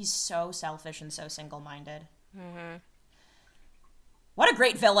 He's so selfish and so single-minded. Mm-hmm. What a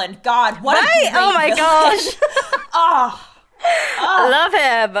great villain. God, what a great villain. Oh my gosh. Oh. Love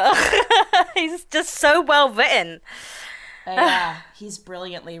him. He's just so well written. Yeah, he's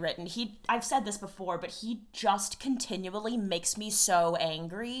brilliantly written. I've said this before, but he just continually makes me so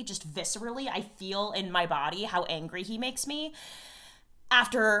angry. Just viscerally, I feel in my body how angry he makes me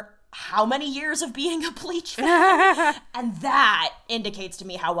after how many years of being a Bleach fan. And that indicates to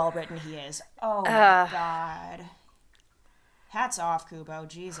me how well written he is. Oh my God. Hats off, Kubo.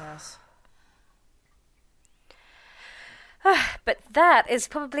 Jesus. But that is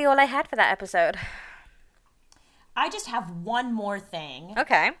probably all I had for that episode. I just have one more thing.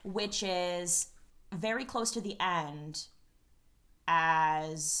 Okay. Which is very close to the end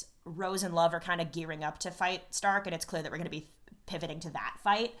as Rose and Love are kind of gearing up to fight Stark, and it's clear that we're going to be pivoting to that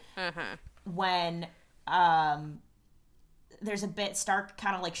fight. Mm-hmm. When there's a bit, Stark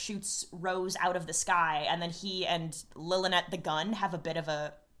kind of like shoots Rose out of the sky, and then he and Lilynette the gun have a bit of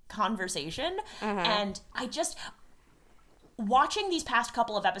a conversation. Mm-hmm. And I just... watching these past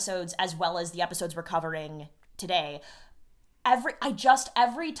couple of episodes as well as the episodes we're covering today,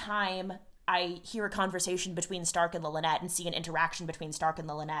 every time I hear a conversation between Stark and Lilynette and see an interaction between Stark and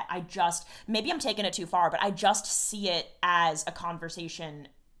Lilynette, maybe I'm taking it too far, but I just see it as a conversation,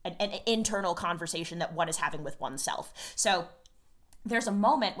 an internal conversation that one is having with oneself. So there's a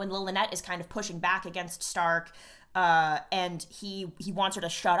moment when Lilynette is kind of pushing back against Stark, and he wants her to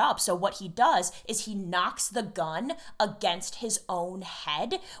shut up. So what he does is he knocks the gun against his own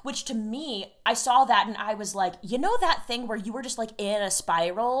head, which to me, I saw that and I was like, you know that thing where you were just like in a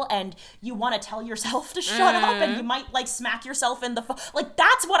spiral and you want to tell yourself to shut up and you might like smack yourself in the like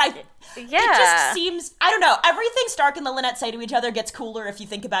that's what I... Yeah. It just seems... I don't know. Everything Stark and Lilynette say to each other gets cooler if you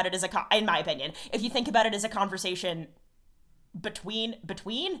think about it as in my opinion, if you think about it as a conversation between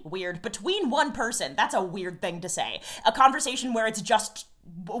one person. That's a weird thing to say. A conversation where it's just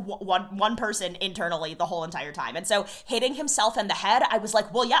one person internally the whole entire time. And so hitting himself in the head, I was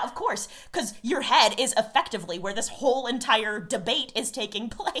like, well, yeah, of course, because your head is effectively where this whole entire debate is taking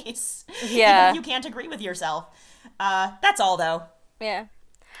place. Yeah. Even if you can't agree with yourself. That's all, though. Yeah.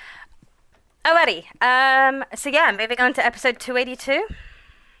 Alrighty. So yeah, moving on to episode 282.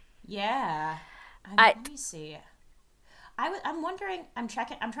 Yeah. Let me see. I'm wondering, I'm trying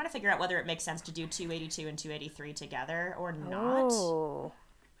to figure out whether it makes sense to do 282 and 283 together or not. Oh.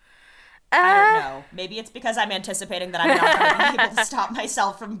 I don't know. Maybe it's because I'm anticipating that I'm not going to be able to stop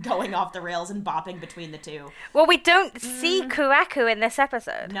myself from going off the rails and bopping between the two. Well, we don't see Kuraku in this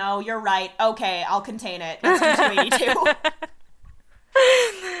episode. No, you're right. Okay, I'll contain it. Let's do 282.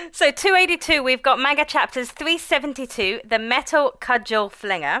 So 282, we've got manga chapters 372, The Metal Cudgel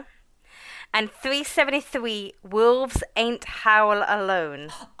Flinger, and 373, Wolves Ain't Howl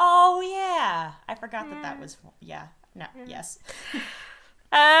Alone. Oh, yeah. I forgot that was... Yeah. No, yes.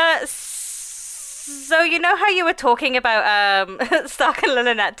 So you know how you were talking about Stark and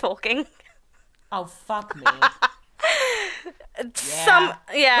Lilynette talking? Oh, fuck me. Yeah. Which,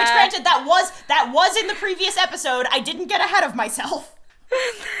 granted, that was in the previous episode. I didn't get ahead of myself.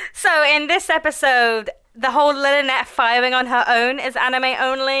 So in this episode... the whole Lilynette firing on her own is anime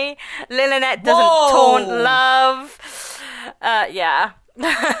only. Lilynette doesn't taunt love. Yeah.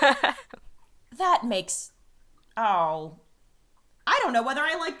 That makes... Oh. I don't know whether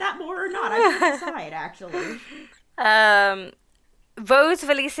I like that more or not. I can't decide, actually. Rose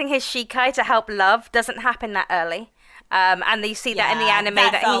releasing his Shikai to help Love doesn't happen that early. And you see that in the anime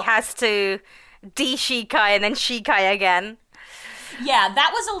that he has to de-Shikai and then Shikai again. Yeah,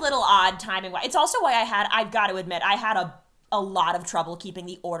 that was a little odd timing. It's also why I've got to admit, I had a lot of trouble keeping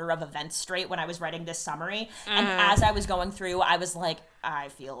the order of events straight when I was writing this summary. And as I was going through, I was like, I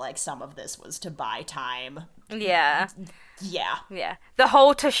feel like some of this was to buy time Yeah. Yeah. Yeah. The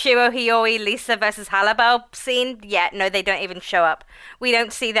whole Toshiro, Hiyori, Lisa versus Halabel scene, no, they don't even show up. We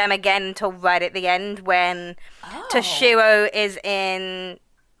don't see them again until right at the end when Toshiro is in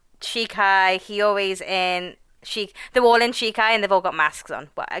Shikai, Hiyori's in they're all in Shikai and they've all got masks on,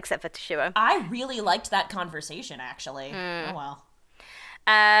 well, except for Toshiro. I really liked that conversation, actually. Oh, well.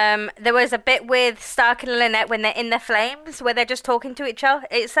 There was a bit with Stark and Lynette when they're in the flames, where they're just talking to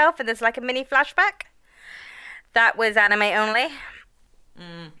itself, and there's like a mini flashback. That was anime only.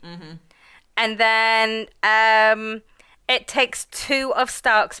 Mm-hmm. And then it takes 2 of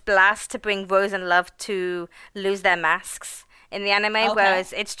Stark's blasts to bring Rose and Love to lose their masks in the anime,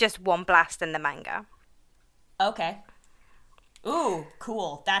 whereas it's just 1 blast in the manga. Okay. Ooh,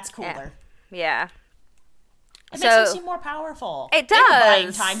 cool. That's cooler. Yeah. It makes them seem more powerful. It does. They were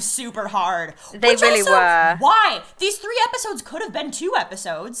buying time super hard. They really were. Why? These 3 episodes could have been 2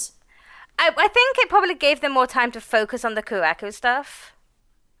 episodes. I think it probably gave them more time to focus on the Kurako stuff.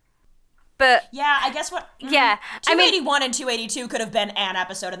 But yeah, I guess what... Yeah. 281 and 282 could have been an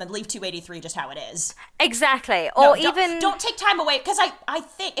episode and then leave 283 just how it is. Exactly. No, or even... Don't take time away, because I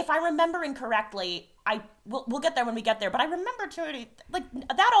think, if I remember incorrectly, we'll get there when we get there, but I remember 280... Like,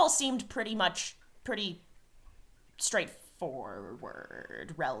 that all seemed pretty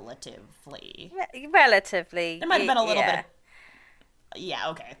straightforward, relatively. Relatively. There might have been a little bit of... Yeah,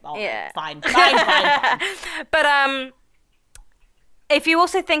 okay. Yeah. Fine. But, if you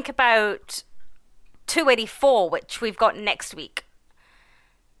also think about 284, which we've got next week,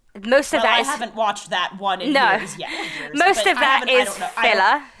 most of that is... I haven't watched that one in years yet. Most of that is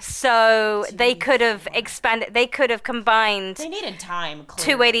filler, so they could have expanded... They could have combined... They needed time,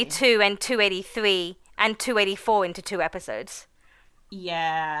 clearly. 282 and 283 and 284 into 2 episodes.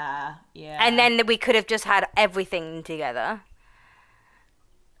 Yeah. And then we could have just had everything together.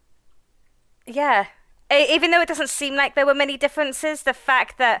 Yeah. Even though it doesn't seem like there were many differences, the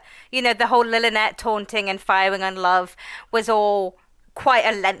fact that, the whole Lynette taunting and firing on Love was all quite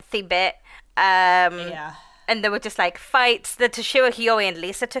a lengthy bit. Yeah. And there were just like fights. The Toshiro, Hiyori, and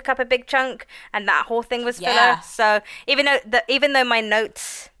Lisa took up a big chunk, and that whole thing was filler. Yeah. So even though my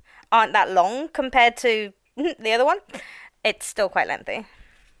notes aren't that long compared to the other one, it's still quite lengthy.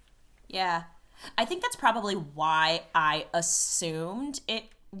 Yeah. I think that's probably why I assumed it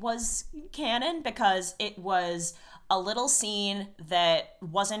was canon, because it was a little scene that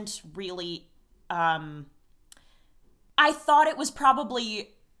wasn't really I thought it was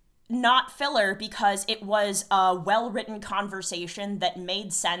probably not filler because it was a well-written conversation that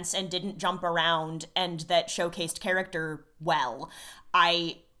made sense and didn't jump around and that showcased character well.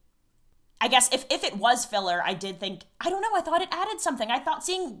 I guess if it was filler, I did think, I don't know, I thought it added something. I thought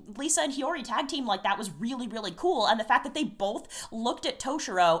seeing Lisa and Hiyori tag team like that was really, really cool. And the fact that they both looked at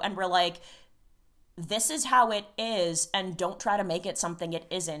Toshiro and were like, this is how it is, and don't try to make it something it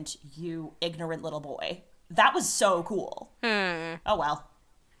isn't, you ignorant little boy. That was so cool. Oh, well.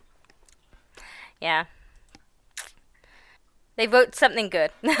 Yeah. They wrote something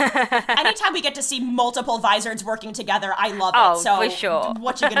good. Anytime we get to see multiple Vizards working together, I love it. Oh, so for sure.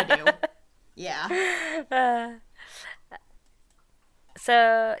 What you gonna do? Yeah.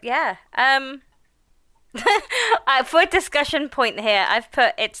 So, yeah. For a discussion point here, I've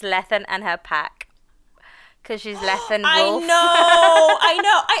put it's Lethen and her pack. Because she's Lethen Wolf. I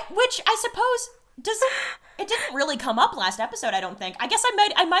know. Which I suppose it didn't really come up last episode, I don't think. I guess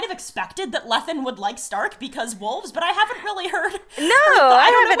I might have expected that Lethen would like Stark because wolves, but I haven't really heard. I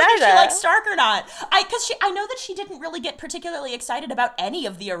don't know whether either. she likes Stark or not. I know that she didn't really get particularly excited about any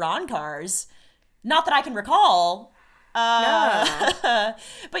of the Arankars. Not that I can recall. No.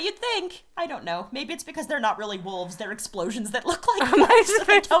 But you'd think, I don't know, maybe it's because they're not really wolves, they're explosions that look like wolves, so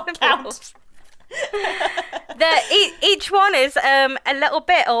they don't count. Each one is a little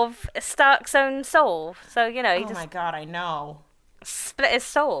bit of Stark's own soul. So, he just my god, I know. Split his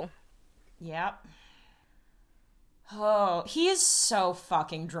soul. Yep. Oh, he is so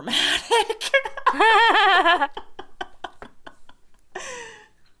fucking dramatic.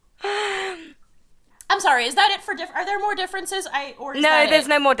 I'm sorry, is that it for are there more differences? There's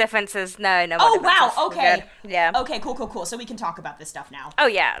no more differences. No more Oh, differences. wow, okay. Yeah. Okay, cool. So we can talk about this stuff now. Oh,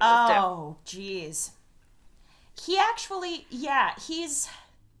 yeah. Oh, jeez. He actually, his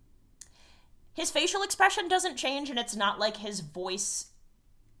facial expression doesn't change, and it's not like his voice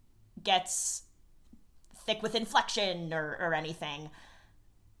gets thick with inflection or anything.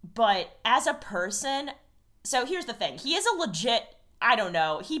 But as a person, so here's the thing. He is a legit, I don't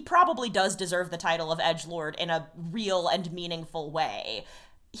know, he probably does deserve the title of edgelord in a real and meaningful way.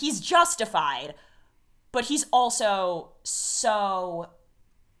 He's justified, but he's also so,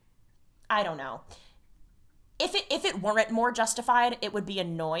 I don't know. if it weren't more justified, it would be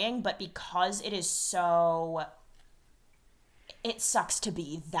annoying, but because it is so, it sucks to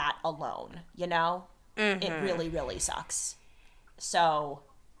be that alone, you know? Mm-hmm. It really, really sucks. So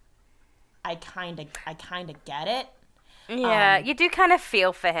I kind of get it. Yeah, you do kind of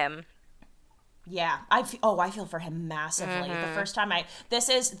feel for him. Yeah, I feel for him massively. Mm-hmm. The first time this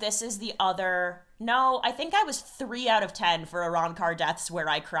is the other. No, I think I was 3 out of 10 for Arrancar deaths where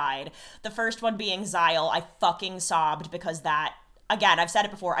I cried. The first one being Xyle, I fucking sobbed because that. Again, I've said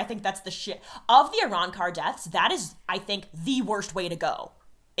it before. I think that's the shit of the Arrancar deaths. That is, I think, the worst way to go.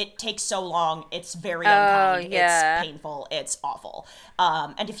 It takes so long. It's very unkind. Yeah. It's painful. It's awful.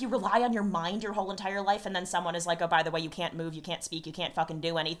 And if you rely on your mind your whole entire life and then someone is like, oh, by the way, you can't move, you can't speak, you can't fucking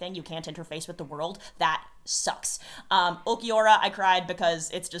do anything, you can't interface with the world, that sucks. Ulquiorra, I cried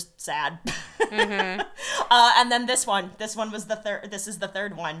because it's just sad. Mm-hmm. And then this one was the third. This is the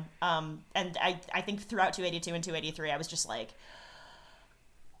third one. And I think throughout 282 and 283, I was just like,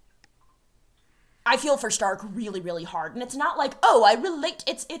 I feel for Stark really, really hard. And it's not like, oh, I relate.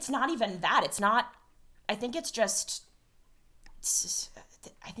 It's not even that. It's not, I think it's just,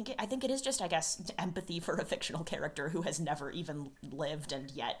 I think it is just, I guess, empathy for a fictional character who has never even lived and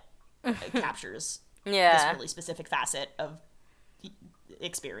yet captures this really specific facet of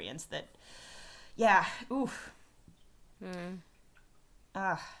experience that, yeah, oof.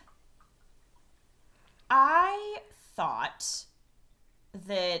 I thought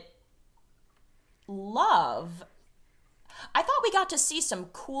that Love, I thought we got to see some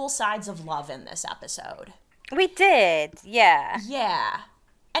cool sides of Love in this episode. We did, yeah. Yeah.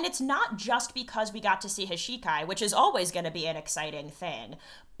 And it's not just because we got to see his Shikai, which is always going to be an exciting thing,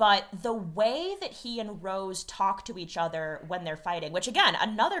 but the way that he and Rose talk to each other when they're fighting, which again,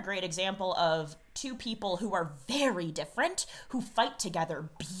 another great example of two people who are very different, who fight together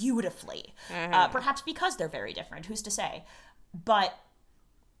beautifully. Mm-hmm. Perhaps because they're very different, who's to say? But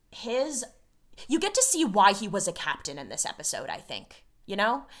you get to see why he was a captain in this episode, I think. You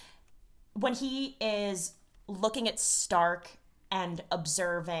know? When he is looking at Stark and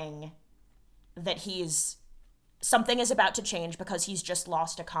observing that something is about to change because he's just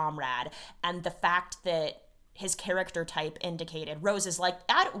lost a comrade, and the fact that his character type indicated, Rose is like,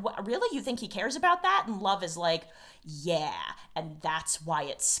 really? You think he cares about that? And Love is like, yeah, and that's why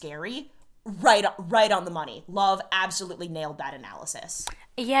it's scary. Right on the money. Love absolutely nailed that analysis.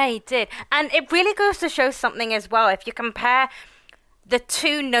 Yeah, he did. And it really goes to show something as well. If you compare the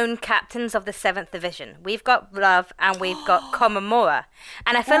two known captains of the 7th Division, we've got Love and we've got Komamura.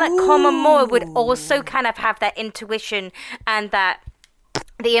 And I feel like Komamura would also kind of have that intuition and that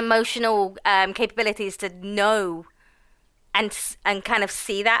the emotional capabilities to know and kind of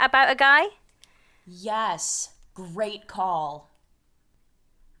see that about a guy. Yes. Great call.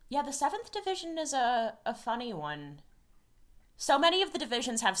 Yeah, the 7th Division is a funny one. So many of the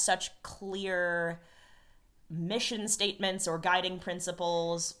divisions have such clear mission statements or guiding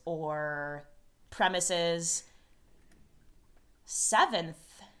principles or premises. 7th.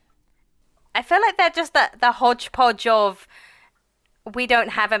 I feel like they're just the hodgepodge of, we don't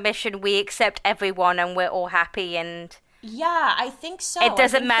have a mission, we accept everyone and we're all happy and... Yeah, I think so. It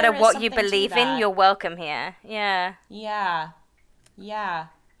doesn't matter what you believe in, you're welcome here. Yeah. Yeah. Yeah.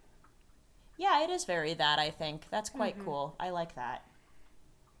 Yeah, it is very that, I think. That's quite cool. I like that.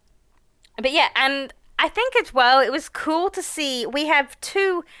 But yeah, and I think as well, it was cool to see, we have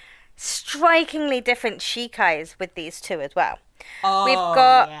two strikingly different Shikais with these two as well. Oh, we've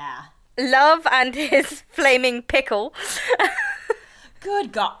got yeah. Love and his flaming pickle.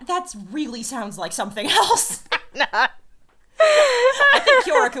 Good God, that really sounds like something else. No. I think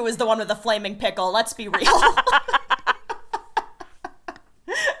Hueco is the one with the flaming pickle, let's be real.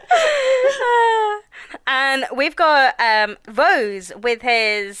 And we've got Rose with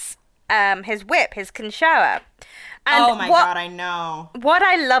his whip, his Kinshara. And oh my God, I know. What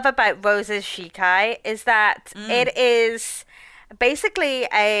I love about Rose's Shikai is that it is basically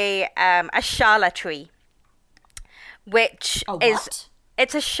a Shala tree, which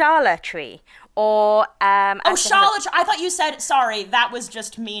it's a Shala tree, or Shala tree. I thought you said, sorry, that was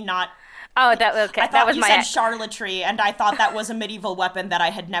just me not. Oh, okay. I thought you said charlatree, and I thought that was a medieval weapon that I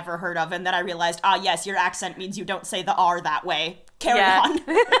had never heard of, and then I realized, yes, your accent means you don't say the R that way. Carry on.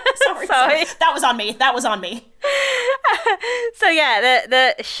 Sorry. That was on me. So yeah,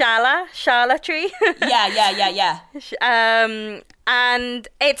 the Shala tree. Yeah. And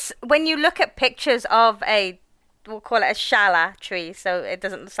it's, when you look at pictures of we'll call it a shala tree, so it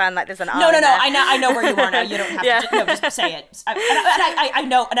doesn't sound like there's an R. No. in there. I know where you are now. You don't have to. No, just say it. I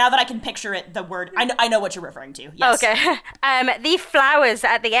know now that I can picture it. The word. I know what you're referring to. Yes. Okay. The flowers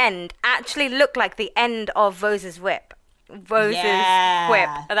at the end actually look like the end of Rose's whip. Rose's whip.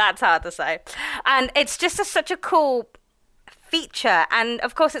 That's hard to say. And it's just such a cool feature, and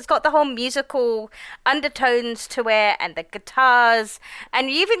of course it's got the whole musical undertones to it and the guitars, and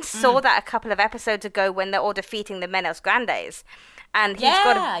you even saw that a couple of episodes ago when they're all defeating the Menos Grandes, and he's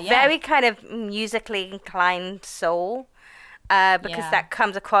got a very kind of musically inclined soul, because that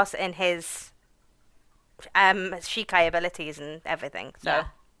comes across in his Shikai abilities and everything. So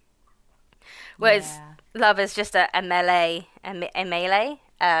whereas Love is just a melee, either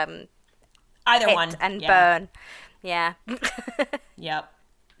hit one and burn. Yeah. Yep.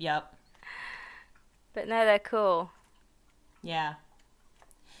 But no, they're cool. Yeah.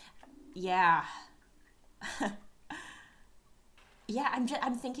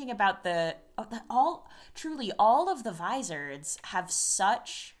 I'm thinking about all of the Vizards have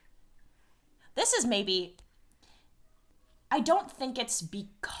such. This is maybe. I don't think it's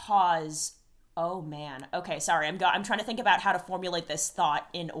because. Oh man. Okay, sorry. I'm trying to think about how to formulate this thought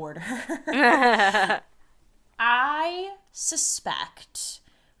in order. I suspect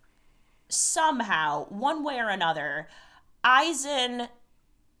somehow, one way or another, Aizen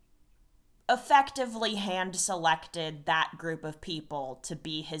effectively hand-selected that group of people to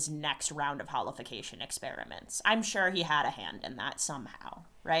be his next round of holification experiments. I'm sure he had a hand in that somehow,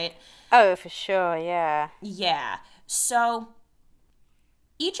 right? Oh, for sure, yeah. Yeah. So,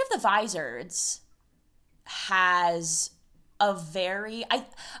 each of the Vizards has a very...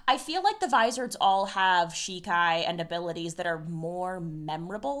 I feel like the Vizards all have Shikai and abilities that are more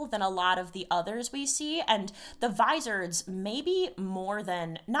memorable than a lot of the others we see, and the Vizards, maybe more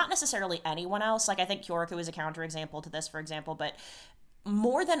than, not necessarily anyone else, like I think Hueco is a counterexample to this, for example, but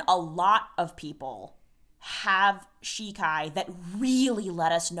more than a lot of people have Shikai that really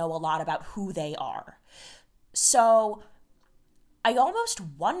let us know a lot about who they are. So I almost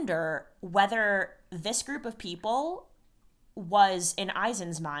wonder whether this group of people was, in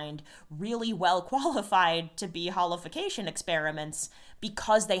Aizen's mind, really well qualified to be holification experiments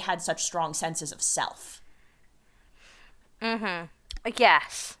because they had such strong senses of self. Mm-hmm.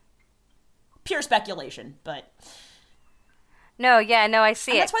 Yes. Pure speculation, but... No, I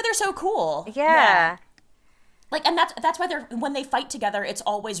see it. That's why they're so cool. Yeah. Like, and that's why when they fight together, it's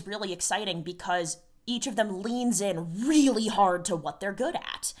always really exciting because each of them leans in really hard to what they're good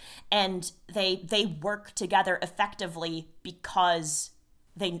at. And they work together effectively because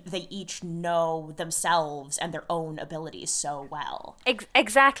they each know themselves and their own abilities so well.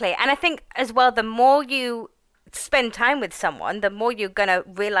 Exactly. And I think as well, the more you spend time with someone, the more you're gonna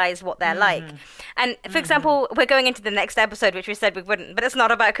realize what they're like. And for example, we're going into the next episode, which we said we wouldn't, but it's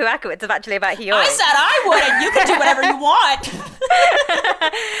not about Hueco, it's actually about Hiyori. I said I wouldn't. You can do whatever you want.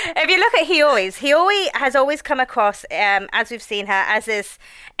 If you look at Hiyori has always come across, as we've seen her, as this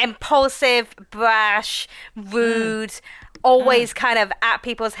impulsive, brash, rude, always kind of at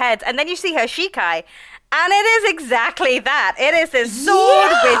people's heads. And then you see her Shikai, and it is exactly that. It is this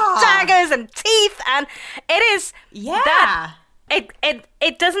sword with daggers and teeth, and it is that.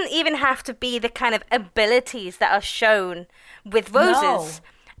 It doesn't even have to be the kind of abilities that are shown with Roses.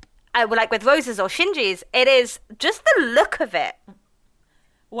 Like with Roses or Shinji's. It is just the look of it.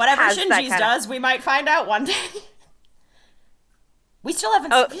 Whatever Shinji's does, we might find out one day. We still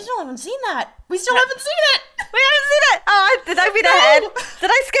haven't seen that. We still haven't seen it. We haven't seen it. Oh, did I read ahead?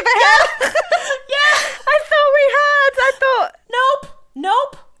 Did I skip ahead? Yeah. I thought we had. I thought.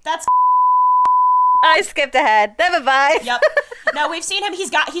 Nope. That's. I skipped ahead. Never mind. Yep. No, we've seen him. He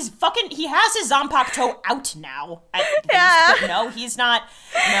has his Zanpakuto out now. But no, he's not.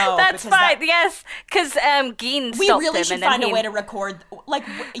 No. That's fine. Yes. Because Gin stopped him. We really should find a way to record. Like,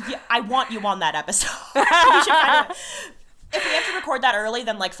 I want you on that episode. We should find a If we have to record that early,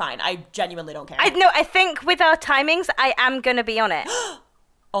 then, like, fine. I genuinely don't care. I think with our timings, I am going to be on it.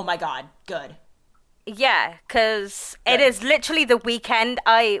 Oh, my God. Good. Yeah, because it is literally the weekend.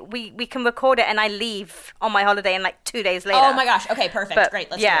 We can record it, and I leave on my holiday in, like, 2 days later. Oh, my gosh. Okay, perfect. Great.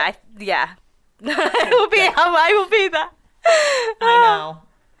 Let's do it. Yeah. I will be there. I know.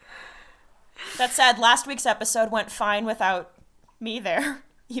 That said, last week's episode went fine without me there.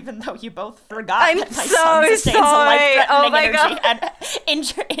 Even though you both forgot that my son sustains a life-threatening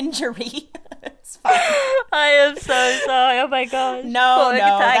injury. It's fine. I am so sorry. Oh my gosh. No, Poor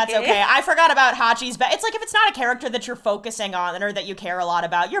that's Ukitake. okay. I forgot about Hachi's it's like if it's not a character that you're focusing on or that you care a lot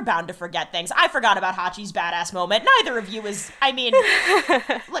about, you're bound to forget things. I forgot about Hachi's badass moment. Neither of you is, I mean,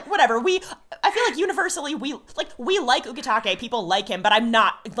 like, whatever. I feel like universally we like Ukitake, people like him, but I'm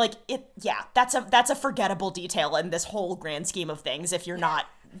not, like, that's a forgettable detail in this whole grand scheme of things if you're not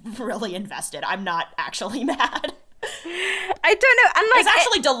really invested. I'm not actually mad. I don't know. And like, it's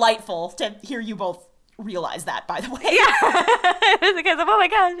actually delightful to hear you both realize that, by the way. Yeah. It was because of, oh my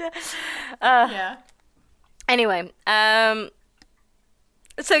gosh. Yeah. Anyway,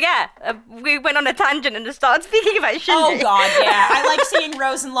 so yeah, we went on a tangent and just started speaking about Shinji. Oh god, yeah. I like seeing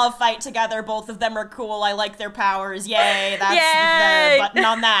Rose and Love fight together. Both of them are cool. I like their powers. Yay. That's Yay. the button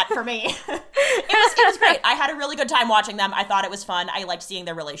on that for me. It was great. I had a really good time watching them. I thought it was fun. I liked seeing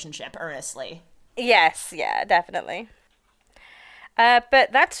their relationship, earnestly. Yes, yeah, definitely. But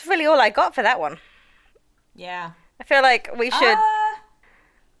that's really all I got for that one. Yeah. I feel like we should...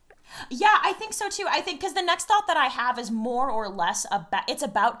 Yeah, I think so too. I think because the next thought that I have is more or less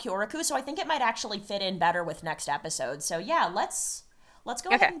about Kyoraku, so I think it might actually fit in better with next episode. So yeah, let's go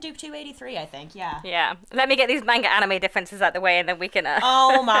ahead and do 283, I think. Yeah. Yeah. Let me get these manga anime differences out the way and then we can...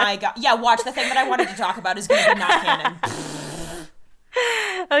 Oh my god. Yeah, watch. The thing that I wanted to talk about is going to be not canon.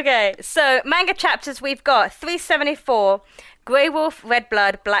 Okay, so manga chapters we've got 374, Grey Wolf, Red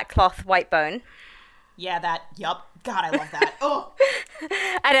Blood, Black Cloth, White Bone. Yeah, yup. God, I love that. Oh.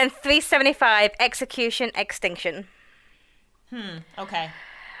 And then 375, Execution, Extinction. Okay.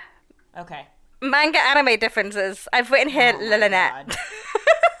 Manga anime differences. I've written here Lilinet.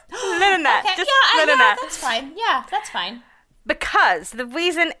 Lilinet. Okay, Just yeah, Lilinet. that's fine. Yeah, that's fine. Because the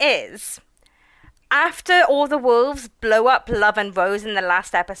reason is, after all the wolves blow up Love and Rose in the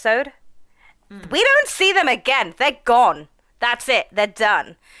last episode, we don't see them again. They're gone. That's it. They're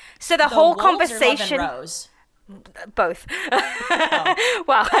done. So the whole wolves conversation... Or Love and Rose? Both. Oh.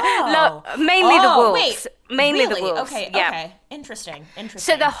 Well, mainly the wolves. Wait, mainly really? the wolves. Okay, yeah. okay. Interesting.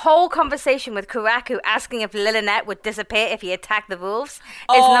 So the whole conversation with Kuraku asking if Lilinet would disappear if he attacked the wolves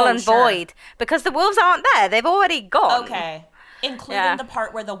is null and void. Because the wolves aren't there. They've already gone. Okay. Including the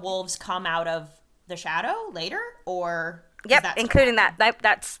part where the wolves come out of the shadow later? Or... Yep, including that.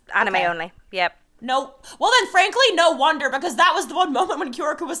 That's anime only. Yep. No. Well, then, frankly, no wonder, because that was the one moment when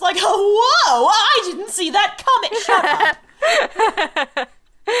Kyoraku was like, oh, whoa, I didn't see that coming. Shut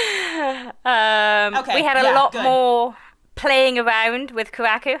up. Okay, we had a lot more playing around with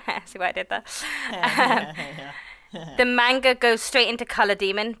Kuraku. See what I did there? The manga goes straight into Color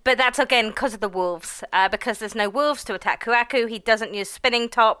Demon, but that's again because of the wolves. Because there's no wolves to attack Kuraku, he doesn't use Spinning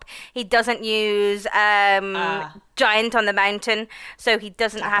Top, he doesn't use Giant on the Mountain, so he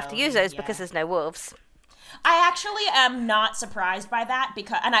doesn't have to use those because there's no wolves. I actually am not surprised by that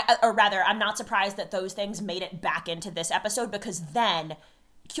I'm not surprised that those things made it back into this episode, because then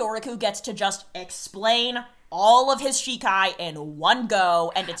Kyoraku gets to just explain all of his Shikai in one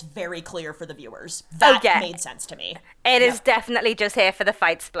go, and it's very clear for the viewers. That made sense to me. It is definitely just here for the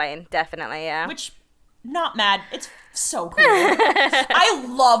fight explain. Definitely, yeah. Which, not mad. It's so cool. I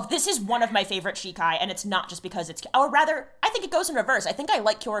love, this is one of my favorite Shikai, and it's not just because it's, or rather, I think it goes in reverse. I think I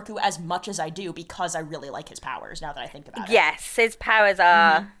like Kyoraku as much as I do because I really like his powers, now that I think about it. Yes, his powers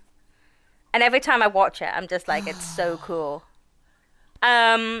are, and every time I watch it, I'm just like, it's so cool.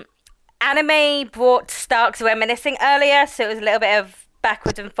 Anime brought Stark's reminiscing earlier, so it was a little bit of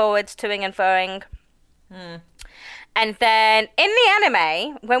backwards and forwards, toing and froing. And then in the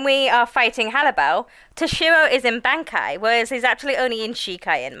anime, when we are fighting Halibel, Toshiro is in Bankai, whereas he's actually only in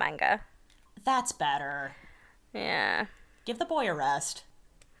Shikai in manga. That's better. Yeah. Give the boy a rest.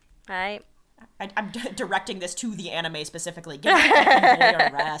 Right. I'm directing this to the anime specifically. Give the boy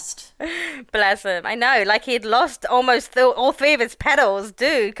a rest. Bless him. I know, like he'd lost almost all three of his petals.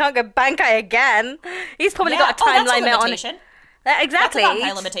 Dude, can't go Bankai again. He's probably got a time limit on it. Exactly. That's a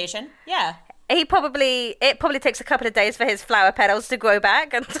Bankai limitation. Yeah. It probably takes a couple of days for his flower petals to grow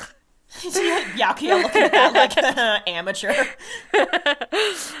back. And Yakuya looking at that like amateur.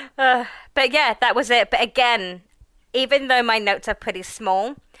 But yeah, that was it. But again, even though my notes are pretty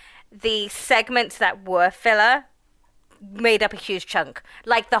small, the segments that were filler made up a huge chunk.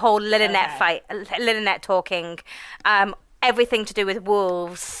 Like the whole Lilinet fight, Lilinet talking, everything to do with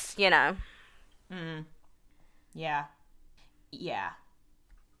wolves, you know. Yeah.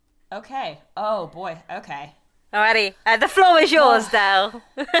 Okay. Oh, boy. Okay. Alrighty. The floor is yours, Del.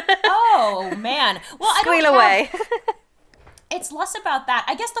 Oh, man. Well, Squeal away. It's less about that.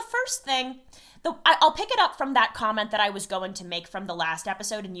 I guess the first thing... I'll pick it up from that comment that I was going to make from the last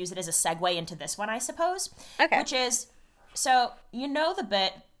episode and use it as a segue into this one, I suppose. Okay. Which is, so, you know the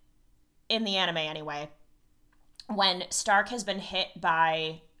bit in the anime anyway, when Stark has been hit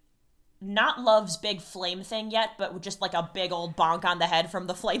by not Love's big flame thing yet, but just like a big old bonk on the head from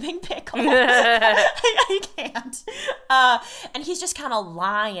the flaming pickle. I can't. And he's just kind of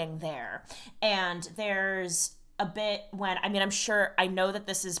lying there. And there's a bit when, I mean, I know that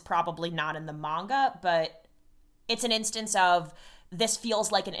this is probably not in the manga, but it's an instance of this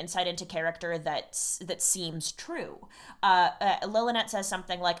feels like an insight into character that seems true. Lilynette says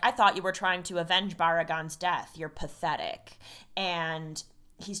something like, I thought you were trying to avenge Baragon's death. You're pathetic. And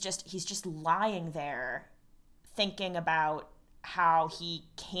he's just lying there thinking about how he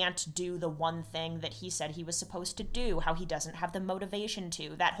can't do the one thing that he said he was supposed to do, how he doesn't have the motivation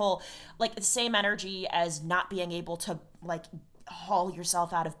to. That whole, like, the same energy as not being able to, like, haul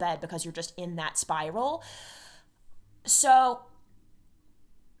yourself out of bed because you're just in that spiral. So,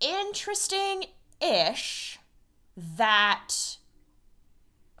 interesting-ish that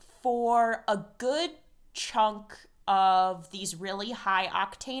for a good chunk of these really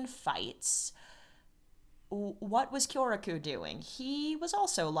high-octane fights, what was Kyoraku doing? He was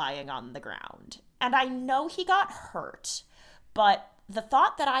also lying on the ground. And I know he got hurt, but the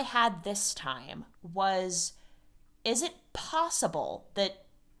thought that I had this time was, is it possible that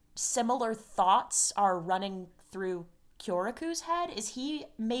similar thoughts are running through Kyoraku's head? Is he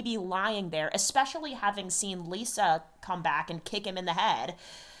maybe lying there, especially having seen Lisa come back and kick him in the head?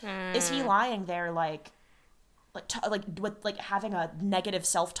 Is he lying there like having a negative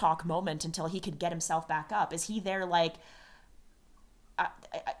self-talk moment until he could get himself back up? Is he there like,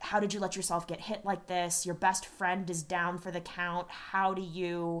 how did you let yourself get hit like this? Your best friend is down for the count. How do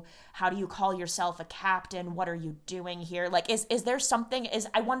you call yourself a captain? What are you doing here? Like, is there something,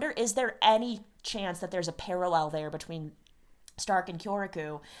 I wonder, is there any chance that there's a parallel there between Stark and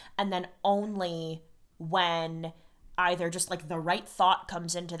Kyoraku, and then only when either just like the right thought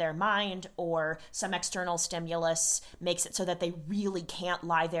comes into their mind or some external stimulus makes it so that they really can't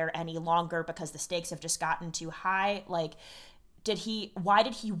lie there any longer because the stakes have just gotten too high? Like, why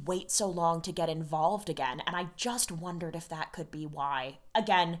did he wait so long to get involved again? And I just wondered if that could be why.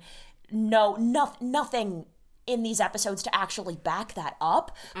 Again, nothing in these episodes to actually back that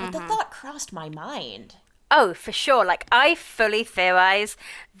up, but the thought crossed my mind. Oh, for sure. Like, I fully theorize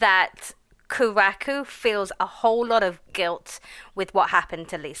that Kuraku feels a whole lot of guilt with what happened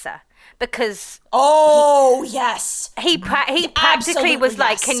to Lisa. Because yes, he practically was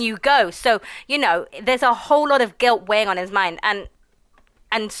like, can you go? So, you know, there's a whole lot of guilt weighing on his mind, and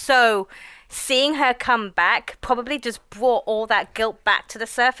so seeing her come back probably just brought all that guilt back to the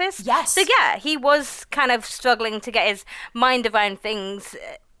surface. Yes. So yeah, he was kind of struggling to get his mind around things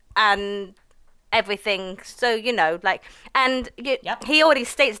and everything. So, you know, like, and he already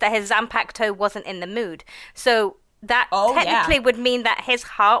states that his Zanpakuto wasn't in the mood. So that technically would mean that his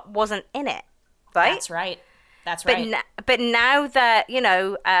heart wasn't in it, right? That's right. But now that, you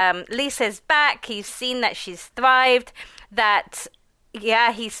know, Lisa's back, he's seen that she's thrived, that,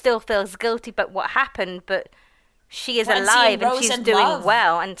 yeah, he still feels guilty about what happened, but she is alive and she's doing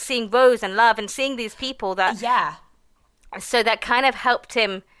well. And seeing Rose and Love and seeing these people that... Yeah. So that kind of helped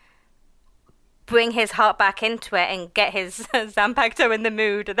him bring his heart back into it and get his Zanpakuto in the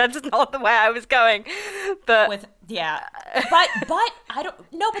mood. That's not the way I was going, but but I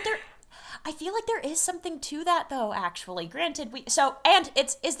don't know. But I feel like there is something to that, though. Actually, granted, is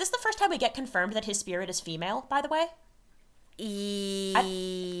this the first time we get confirmed that his spirit is female? By the way, yes.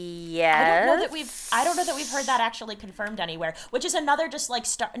 I don't know that we've heard that actually confirmed anywhere. Which is another just like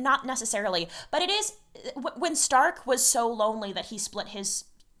not necessarily, but it is when Stark was so lonely that he split his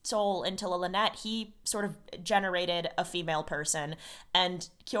soul into Lilynette, he sort of generated a female person, and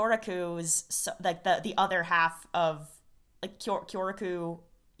Kyoraku's like the other half of like Kyoraku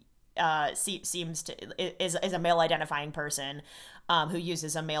seems to is a male identifying person who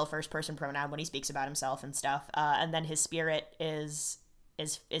uses a male first person pronoun when he speaks about himself and stuff, and then his spirit is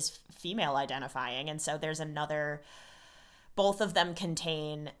female identifying, and so there's another, both of them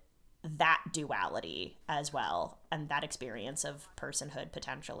contain that duality as well, and that experience of personhood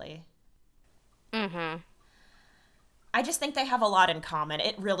potentially. I just think they have a lot in common.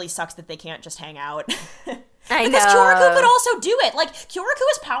 It really sucks that they can't just hang out. Because Kyoraku could also do it. Like, Kyoraku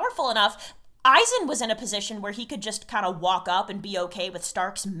is powerful enough. Aizen was in a position where he could just kind of walk up and be okay with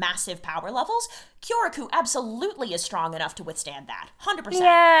Stark's massive power levels. Kyoraku absolutely is strong enough to withstand that. 100%.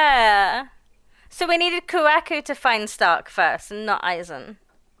 Yeah. So we needed Kyoraku to find Stark first, and not Aizen.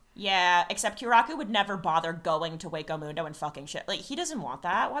 Yeah, except Kyoraku would never bother going to Hueco Mundo and fucking shit. Like, he doesn't want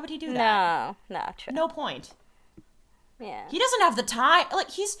that. Why would he do that? No, true. No point. Yeah. He doesn't have the time.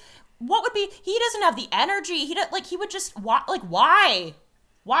 Like, he doesn't have the energy. He would just, why?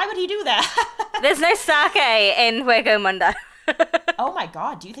 Why would he do that? There's no sake in Hueco, Mundo. Oh my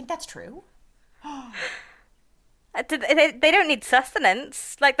god, do you think that's true? They don't need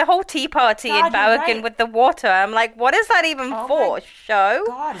sustenance. Like the whole tea party God, in you're Bauergen right. with the water. I'm like, what is that even Oh for? my Show?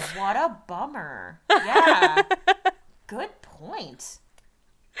 God, what a bummer. Yeah. Good point.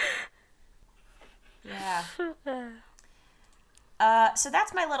 Yeah. So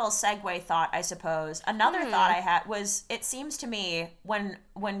that's my little segue thought, I suppose. Another thought I had was, it seems to me when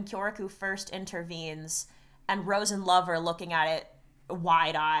Kyoraku first intervenes and Rose and Love are looking at it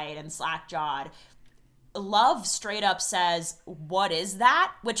wide-eyed and slack-jawed, Love straight up says, "What is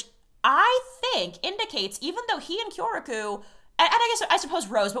that?" Which I think indicates, even though he and Kyoraku, and I suppose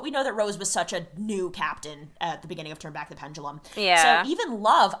Rose, but we know that Rose was such a new captain at the beginning of Turn Back the Pendulum. Yeah. So even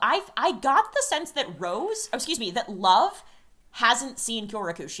Love, I got the sense that that Love hasn't seen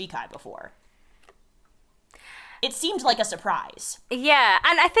Kyoraku Shikai before. It seemed like a surprise. Yeah,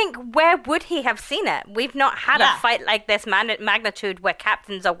 and I think where would he have seen it? We've not had a fight like this magnitude where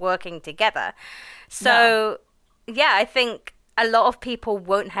captains are working together. So, yeah, I think a lot of people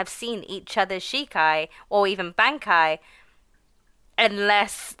won't have seen each other's Shikai or even Bankai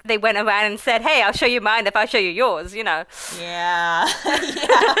unless they went around and said, hey, I'll show you mine if I show you yours, you know. Yeah.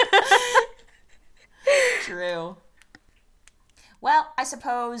 Yeah. True. Well, I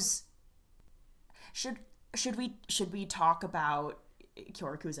suppose should we talk about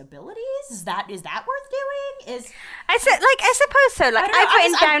Kyoraku's abilities? Is that worth doing? I suppose so. Like I've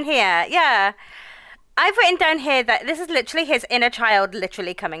written down here, yeah. I've written down here that this is literally his inner child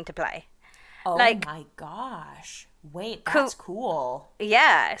literally coming to play. Oh like, my gosh. Wait, that's cool.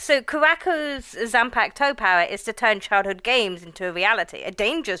 Yeah, so Kuraku's Zampak toe power is to turn childhood games into a reality. A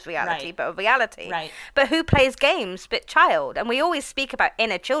dangerous reality, Right. but a reality. Right. But who plays games but child? And we always speak about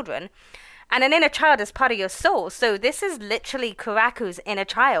inner children. And an inner child is part of your soul. So this is literally Kuraku's inner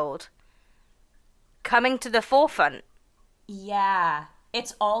child coming to the forefront. Yeah.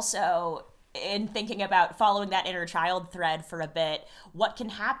 It's also, in thinking about following that inner child thread for a bit, what can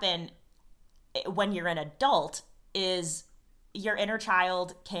happen when you're an adult is your inner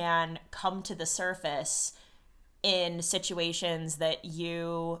child can come to the surface in situations that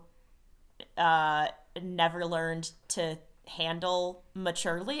you never learned to handle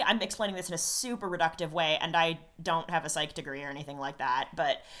maturely. I'm explaining this in a super reductive way, and I don't have a psych degree or anything like that,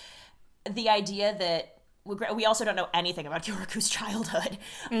 but the idea that we also don't know anything about Kyoraku's childhood.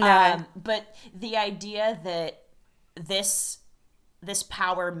 No. But the idea that this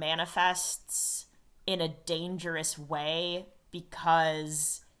power manifests in a dangerous way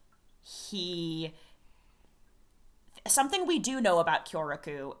because something we do know about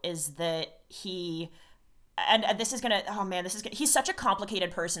Kyoraku is that and this is gonna, oh man, he's such a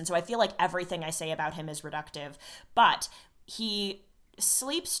complicated person, so I feel like everything I say about him is reductive, but he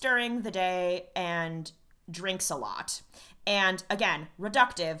sleeps during the day and drinks a lot. And again,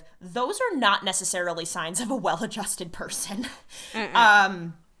 reductive, those are not necessarily signs of a well-adjusted person.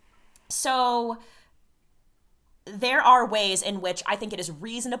 So there are ways in which I think it is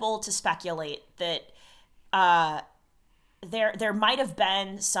reasonable to speculate that there might have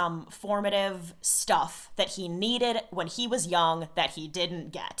been some formative stuff that he needed when he was young that he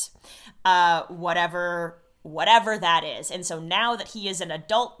didn't get. Whatever that is. And so now that he is an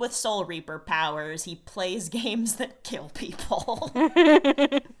adult with Soul Reaper powers, he plays games that kill people.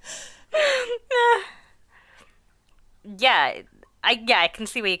 Yeah, I can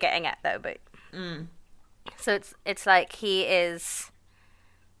see where you're getting at though, but so it's like he is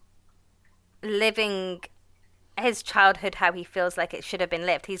living his childhood how he feels like it should have been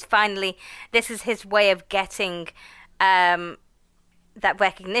lived. This is his way of getting that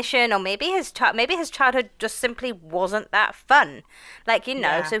recognition, or maybe his childhood just simply wasn't that fun, like, you know.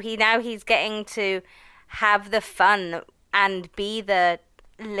 Yeah. So he's getting to have the fun and be the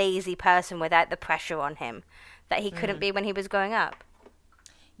lazy person without the pressure on him that he couldn't be when he was growing up.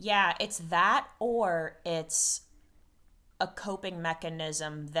 Yeah, it's that, or it's a coping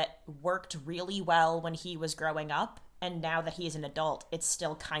mechanism that worked really well when he was growing up, and now that he's an adult, it's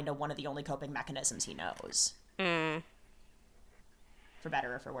still kind of one of the only coping mechanisms he knows. For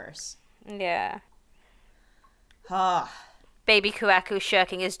better or for worse. Yeah. Ah. Baby Kuraku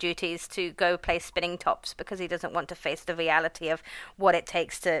shirking his duties to go play spinning tops because he doesn't want to face the reality of what it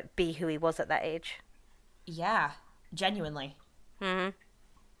takes to be who he was at that age. Yeah, genuinely.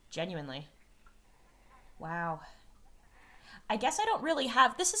 Genuinely. Wow. I guess I don't really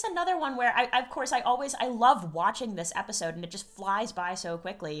have... This is another one where, I love watching this episode, and it just flies by so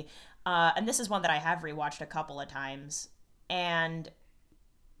quickly. And this is one that I have rewatched a couple of times. And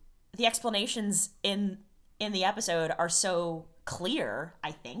the explanations in the episode are so clear,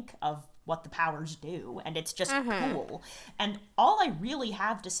 I think, of what the powers do, and it's just cool. And all I really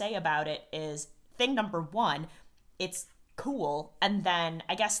have to say about it is, thing number one, it's cool, and then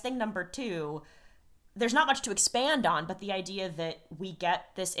I guess thing number two, there's not much to expand on, but the idea that we get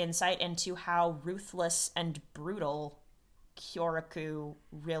this insight into how ruthless and brutal Kyoraku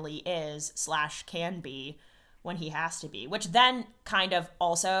really is / can be when he has to be, which then kind of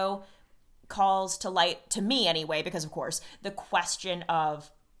also calls to light, to me anyway, because of course, the question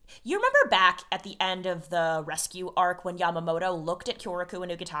of, you remember back at the end of the rescue arc when Yamamoto looked at Kyoraku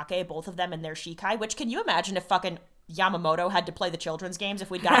and Ugetake, both of them in their Shikai, which, can you imagine if fucking Yamamoto had to play the children's games if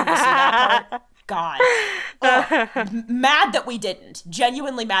we'd gotten to see that part? God. Mad that we didn't.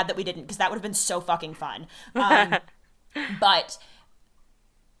 Genuinely mad that we didn't, because that would have been so fucking fun. But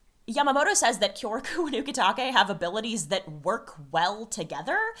Yamamoto says that Kyoraku and Ugetake have abilities that work well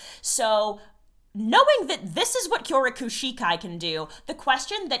together, so knowing that this is what Kyoraku Shikai can do, the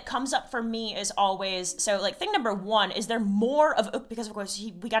question that comes up for me is always, so like thing number one, is there more of, because of course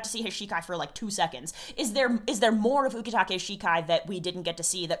we got to see his Shikai for like 2 seconds, is there more of Ukitake's Shikai that we didn't get to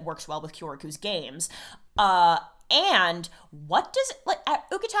see that works well with Kyoraku's games? And what does, like,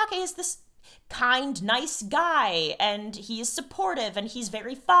 Ukitake is this kind, nice guy, and he is supportive, and he's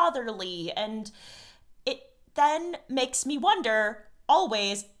very fatherly, and it then makes me wonder,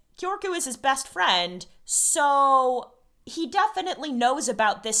 always, Kyoraku is his best friend, so he definitely knows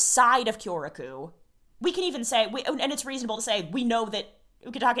about this side of Kyoraku. We can even say, and it's reasonable to say, we know that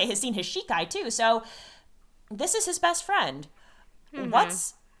Ukitake has seen his Shikai too, so this is his best friend.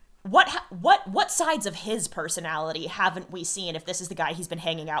 What sides of his personality haven't we seen if this is the guy he's been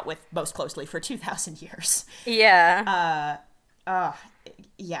hanging out with most closely for 2,000 years? Yeah.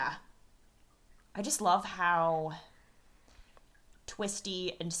 Yeah. I just love how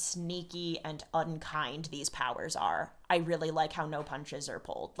twisty and sneaky and unkind these powers are. I really like how no punches are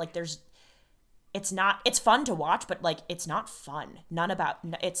pulled. Like, it's fun to watch, but like, it's not fun.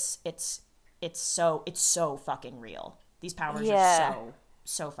 It's so fucking real. These powers are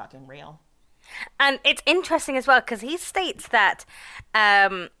so fucking real. And it's interesting as well, because he states that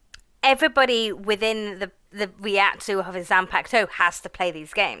everybody within the Ryatsu of his Zanpakuto has to play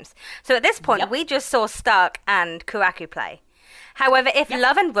these games. So at this point, we just saw Stark and Kuraku play. However, if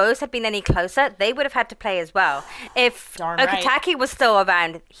Love and Rose had been any closer, they would have had to play as well. If Okitake was still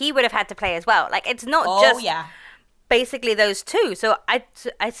around, he would have had to play as well. Like, it's not basically those two. So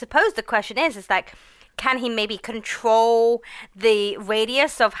I suppose the question is like, can he maybe control the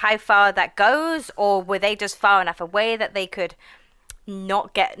radius of how far that goes, or were they just far enough away that they could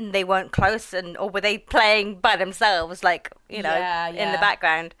not get, they weren't close, or were they playing by themselves, like, in the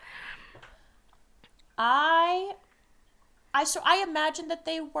background? I imagine that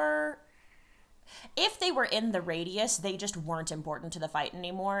if they were in the radius, they just weren't important to the fight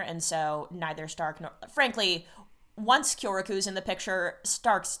anymore, and so neither Stark nor, frankly, once Kyoraku's in the picture,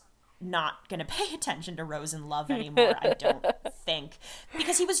 Stark's not gonna pay attention to Rose and Love anymore, I don't think,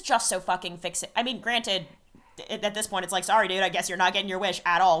 because he was just so fucking I mean, granted, at this point, it's like, sorry, dude, I guess you're not getting your wish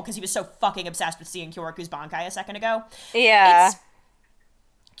at all, because he was so fucking obsessed with seeing Kyoraku's Bankai a second ago. Yeah.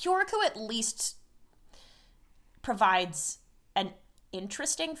 Kyoraku at least provides an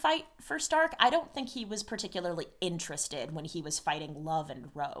interesting fight for Stark. I don't think he was particularly interested when he was fighting Love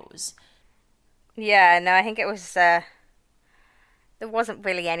and Rose. Yeah, no, I think it was, there wasn't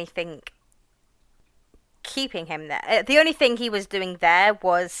really anything keeping him there. The only thing he was doing there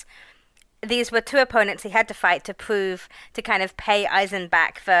was, these were two opponents he had to fight to kind of pay Aizen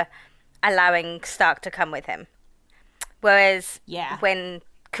back for allowing Stark to come with him. Whereas when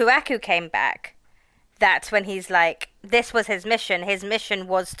Kuraku came back, that's when he's like, this was his mission. His mission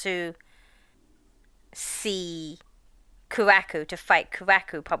was to see Kuraku, to fight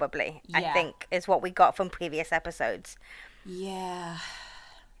Kuraku, probably, I think, is what we got from previous episodes. Yeah.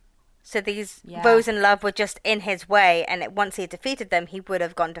 So these Rose and Love were just in his way, and once he defeated them, he would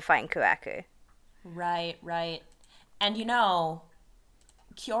have gone to fighting Kuraku. Right. And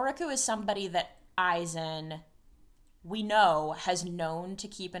Kyoraku is somebody that Aizen, we know, has known to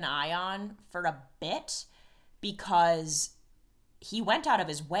keep an eye on for a bit, because he went out of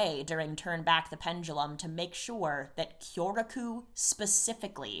his way during Turn Back the Pendulum to make sure that Kyoraku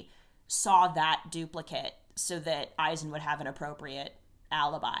specifically saw that duplicate so that Aizen would have an appropriate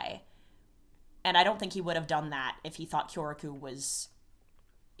alibi. And I don't think he would have done that if he thought Kyoraku was...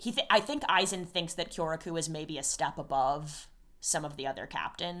 I think Aizen thinks that Kyoraku is maybe a step above some of the other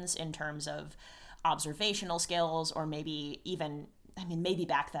captains in terms of observational skills, or maybe even... I mean, maybe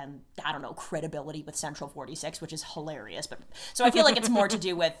back then, I don't know, credibility with Central 46, which is hilarious. But so I feel like it's more to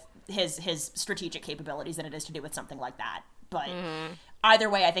do with his strategic capabilities than it is to do with something like that. But either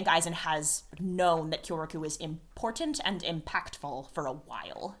way, I think Aizen has known that Kyoraku is important and impactful for a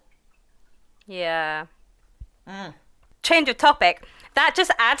while. Yeah. Change of topic. That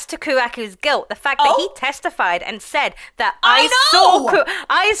just adds to Kuraku's guilt. The fact that he testified and said that that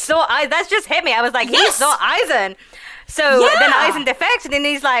just hit me. I was like, he saw Aizen. So then Aizen defected and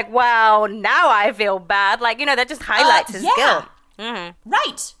he's like, well, now I feel bad. Like, that just highlights his guilt.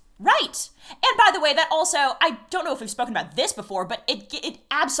 Right. And by the way, that also, I don't know if we've spoken about this before, but it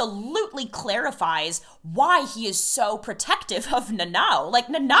absolutely clarifies why he is so protective of Nanao. Like,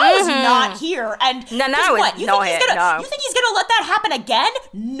 Nanao's not here, and Nanao what? You think he's gonna let that happen again?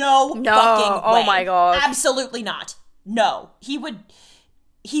 No fucking way. Oh my god. Absolutely not. No. He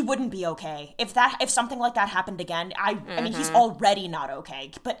wouldn't be okay. If something like that happened again, I mean, he's already not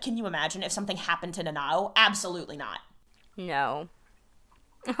okay. But can you imagine if something happened to Nanao? Absolutely not. No.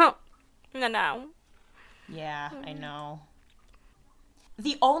 No. Yeah, I know.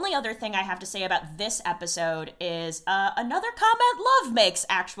 The only other thing I have to say about this episode is another comment Love makes,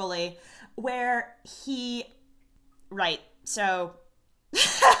 actually, where he... Right, so...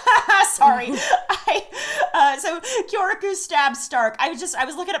 Sorry. So Kyoraku stabs Stark. I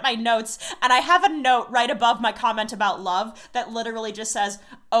was looking at my notes, and I have a note right above my comment about Love that literally just says,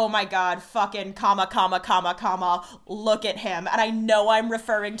 oh my god, fucking comma, look at him. And I know I'm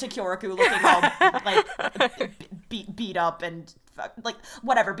referring to Kyoraku looking all, like, beat up and, like,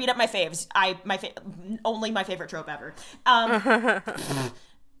 whatever, beat up my faves. Only my favorite trope ever.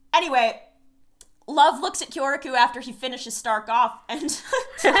 Anyway... Love looks at Kyoraku after he finishes Stark off, and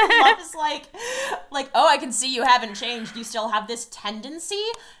Love is like, oh, I can see you haven't changed. You still have this tendency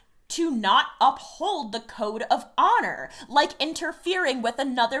to not uphold the code of honor, like interfering with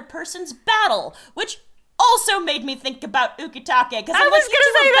another person's battle, which also made me think about Ukitake, because I'm like, you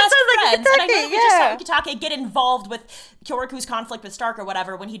two are best friends, and I know we just saw Ukitake get involved with Kyoraku's conflict with Stark or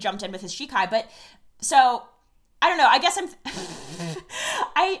whatever when he jumped in with his Shikai, but, so... I don't know, I guess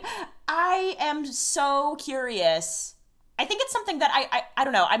I am so curious. I think it's something that I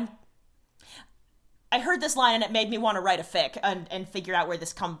don't know, I heard this line and it made me want to write a fic and figure out where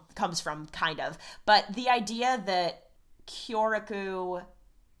this comes from, kind of. But the idea that Kyoraku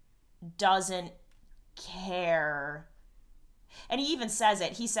doesn't care, and he even says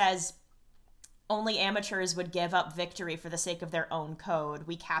it, he says... Only amateurs would give up victory for the sake of their own code.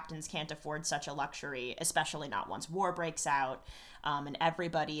 We captains can't afford such a luxury, especially not once war breaks out, and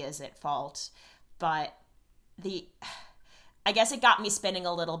everybody is at fault. But I guess it got me spinning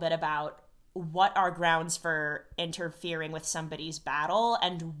a little bit about what are grounds for interfering with somebody's battle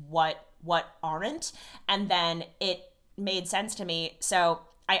and what aren't. And then it made sense to me. So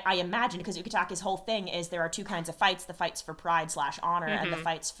I imagine, because Ukitake's whole thing is there are two kinds of fights, the fights for pride/honor and the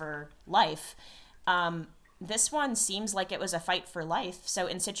fights for life. This one seems like it was a fight for life. So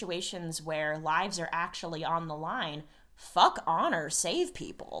in situations where lives are actually on the line, fuck honor, save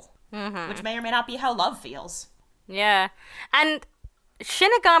people. Which may or may not be how Love feels. Yeah. And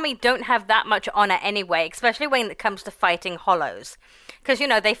Shinigami don't have that much honor anyway, especially when it comes to fighting hollows. Because,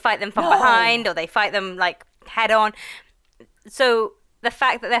 they fight them from behind or they fight them, like, head on. So the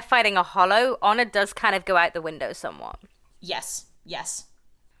fact that they're fighting a hollow, honor does kind of go out the window somewhat. Yes.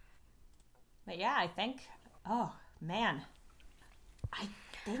 But yeah, I think, oh, man. I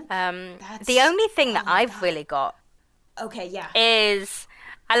think that's... The only thing that I've really got... Okay, yeah. ...is...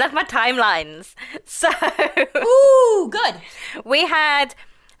 I love my timelines. So... Ooh, good. We had...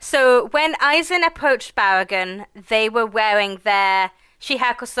 So, when Aizen approached Baragon, they were wearing their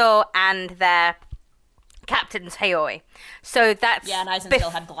Shihakuso and their captain's Heioi. So that's... Yeah, and Aizen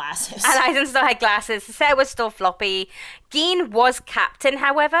still had glasses. And Aizen still had glasses. Sarah was still floppy. Gin was captain,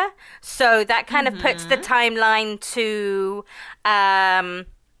 however. So that kind of puts the timeline to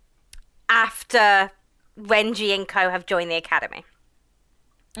after Renji and Co. have joined the academy.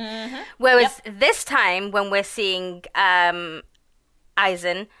 Whereas this time, when we're seeing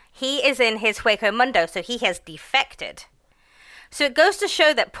Aizen, he is in his Hueco Mundo, so he has defected. So it goes to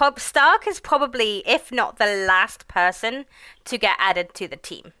show that Stark is probably, if not the last person, to get added to the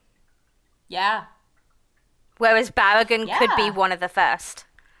team. Yeah. Whereas Baragon could be one of the first.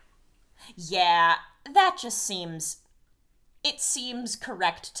 Yeah, that just seems... It seems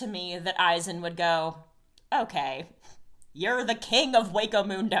correct to me that Aizen would go, okay, you're the king of Hueco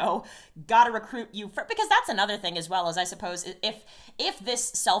Mundo, gotta recruit you for... Because that's another thing as well, as I suppose, if this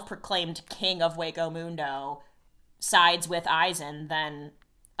self-proclaimed king of Hueco Mundo sides with Aizen, then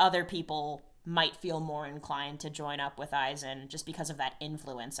other people might feel more inclined to join up with Aizen just because of that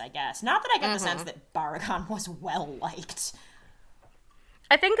influence, I guess. Not that I get the sense that Baragon was well-liked.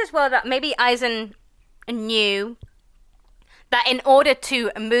 I think as well that maybe Aizen knew that in order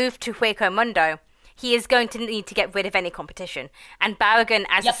to move to Hueco Mundo, he is going to need to get rid of any competition. And Baragon,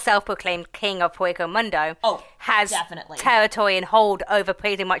 as a self-proclaimed king of Hueco Mundo, has territory and hold over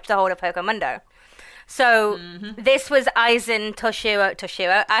pretty much the whole of Hueco Mundo. So this was Aizen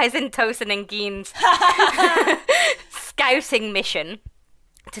Tosin and Gein's scouting mission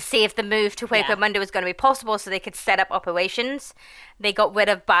to see if the move to Hueco Mundo was going to be possible so they could set up operations. They got rid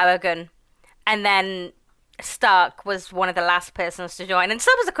of Baragon, and then Stark was one of the last persons to join, and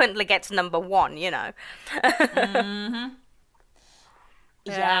subsequently gets number 1, you know.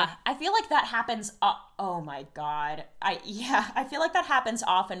 Yeah, I feel like that happens. Oh my god, I feel like that happens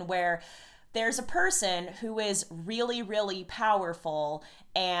often where there's a person who is really, really powerful,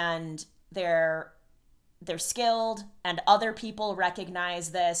 and they're skilled, and other people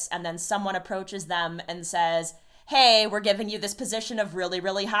recognize this, and then someone approaches them and says, "Hey, we're giving you this position of really,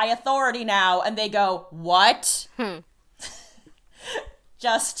 really high authority now," and they go, "What?"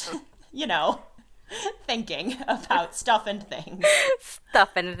 Just, thinking about stuff and things.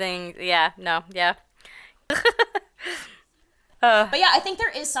 Yeah, no, yeah. But yeah, I think there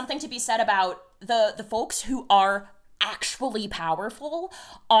is something to be said about the folks who are actually powerful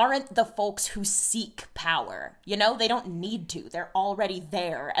aren't the folks who seek power. They don't need to. They're already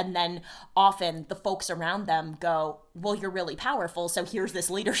there. And then often the folks around them go, well, you're really powerful, so here's this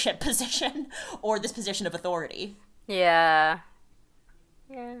leadership position or this position of authority. Yeah.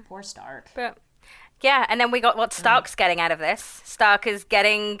 Poor Stark. But yeah, and then we got what Stark's getting out of this. Stark is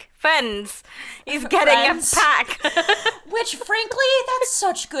getting friends. He's getting a pack. Which, frankly, that's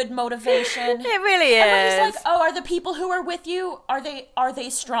such good motivation. It really is. And he's like, oh, are the people who are with you, are they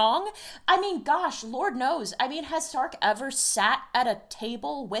strong? I mean, gosh, Lord knows. I mean, has Stark ever sat at a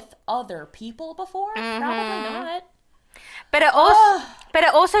table with other people before? Probably not. But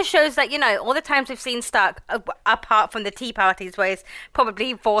it also shows that, all the times we've seen Stark, apart from the tea parties where he's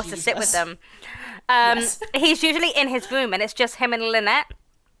probably forced to sit with them, he's usually in his room and it's just him and Lynette.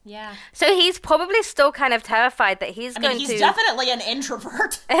 Yeah. So he's probably still kind of terrified that he's he's definitely an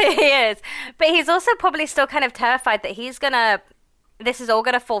introvert. He is. But he's also probably still kind of terrified that this is all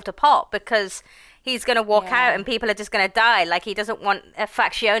going to fall apart because he's going to walk out and people are just going to die. Like, he doesn't want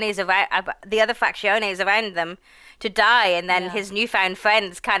the other facciones around them to die, and then his newfound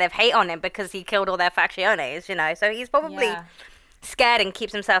friends kind of hate on him because he killed all their facciones, So he's probably scared and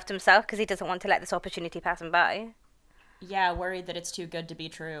keeps himself to himself because he doesn't want to let this opportunity pass him by. Yeah, worried that it's too good to be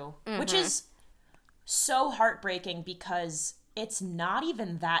true. Which is so heartbreaking because it's not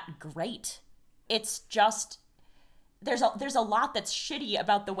even that great. It's just... There's a lot that's shitty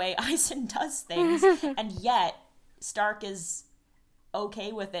about the way Aizen does things, and yet Stark is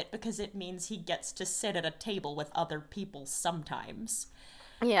okay with it because it means he gets to sit at a table with other people sometimes.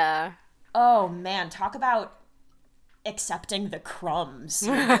 Yeah. Oh, man, talk about accepting the crumbs,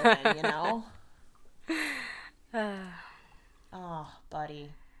 woman, Oh,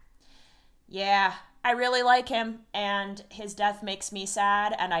 buddy. Yeah, I really like him, and his death makes me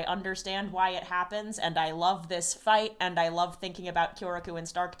sad, and I understand why it happens, and I love this fight, and I love thinking about Kyoraku and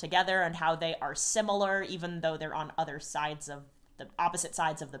Stark together and how they are similar, even though they're on opposite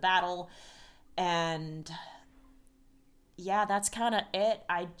sides of the battle. And yeah, that's kind of it.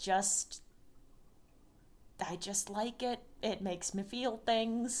 I just like it. It makes me feel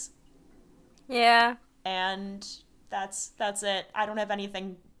things. Yeah. And that's it. I don't have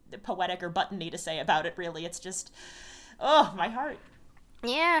anything poetic or buttony to say about it, really. It's just, my heart.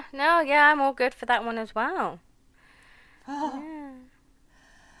 Yeah, no, I'm all good for that one as well. Yeah.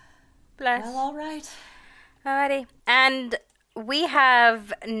 Bless. Well, all right. Alrighty. And we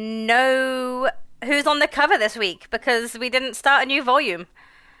have no who's on the cover this week because we didn't start a new volume.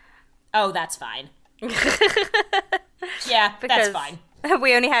 Oh, that's fine. Yeah, that's fine.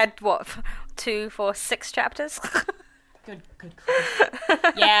 We only had, 2, 4, 6 chapters? Good grief.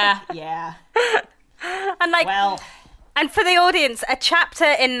 Yeah. And for the audience, a chapter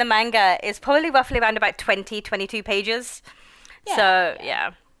in the manga is probably roughly around about 20, 22 pages.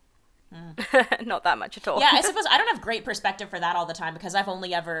 Yeah. Not that much at all. Yeah, I suppose I don't have great perspective for that all the time because I've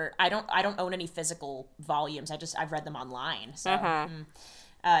only I don't own any physical volumes. I've read them online, so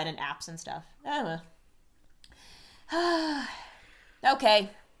and in apps and stuff. Okay.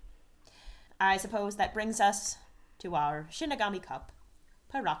 I suppose that brings us to our Shinigami Cup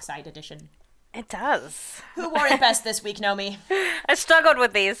Peroxide Edition. It does. Who wore it best this week, Nomi? I struggled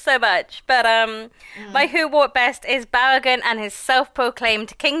with these so much, but my who wore it best is Baragon and his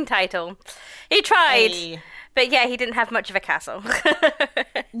self-proclaimed king title. He tried, but yeah, he didn't have much of a castle.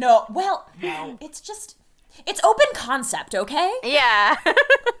 No, it's open concept, okay? Yeah,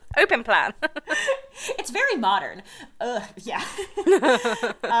 open plan. It's very modern. Yeah.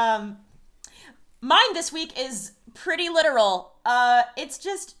 Mine this week is pretty literal. It's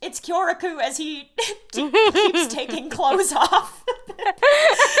Kyoraku as he keeps taking clothes off.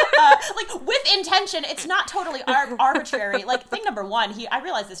 Like, with intention. It's not totally arbitrary. Like, thing number one, I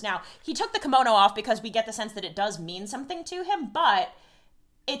realize this now, he took the kimono off because we get the sense that it does mean something to him, but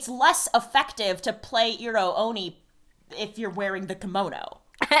it's less effective to play Iro Oni if you're wearing the kimono.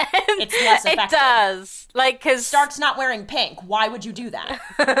 It's less effective. It does. Like, because Stark's not wearing pink. Why would you do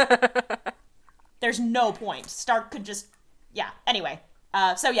that? There's no point. Stark could just... Yeah, anyway.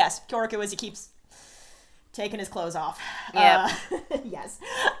 So yes, Kyoraku as he keeps taking his clothes off. Yep. Yes.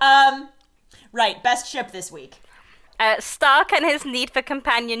 Right, best ship this week. Stark and his need for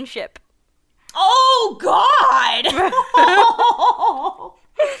companionship. Oh, God!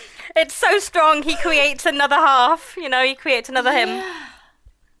 It's so strong, he creates another half. He creates another him.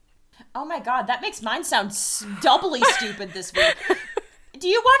 Oh my God, that makes mine sound doubly stupid this week. Do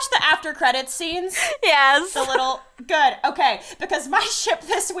you watch the after credits scenes? Yes. The little... Good, okay. Because my ship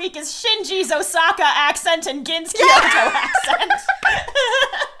this week is Shinji's Osaka accent and Gin's Kyoto accent.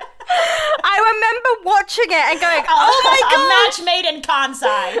 I remember watching it and going, oh my God. A match made in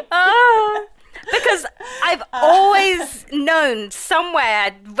Kansai. Because I've always known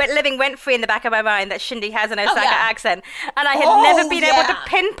somewhere, living rent-free in the back of my mind, that Shinji has an Osaka accent. And I had never been able to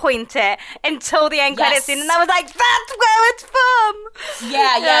pinpoint it until the end credits scene. And I was like, that's where it's from!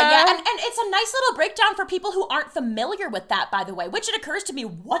 Yeah. And it's a nice little breakdown for people who aren't familiar with that, by the way. Which it occurs to me,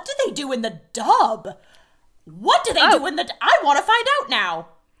 what do they do in the dub? What do they do in the... I want to find out now.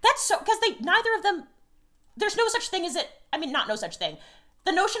 That's so... Because neither of them... There's no such thing as it... I mean, not no such thing.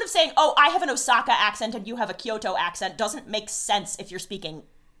 The notion of saying, oh, I have an Osaka accent and you have a Kyoto accent doesn't make sense if you're speaking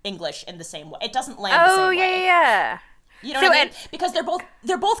English in the same way. It doesn't land the same way. Oh, yeah. You know what I mean? Because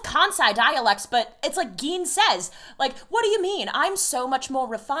they're both Kansai dialects, but it's like Gin says, like, what do you mean? I'm so much more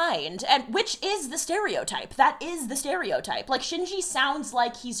refined. And which is the stereotype. That is the stereotype. Like, Shinji sounds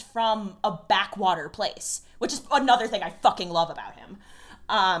like he's from a backwater place, which is another thing I fucking love about him.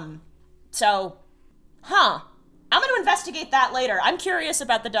 I'm going to investigate that later. I'm curious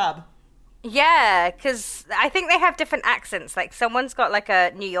about the dub. Yeah, because I think they have different accents. Like, someone's got, like,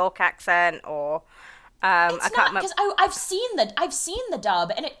 a New York accent, or... I can't remember. Because I've seen the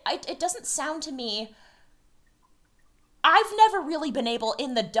dub, and it doesn't sound to me... I've never really been able,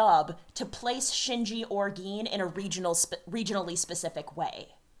 in the dub, to place Shinji or Gin in a regionally specific way.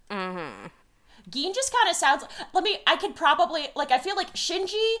 Mm-hmm. Gin just kind of sounds... I could probably... Like, I feel like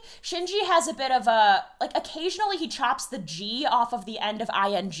Shinji has a bit of a... Like, occasionally he chops the G off of the end of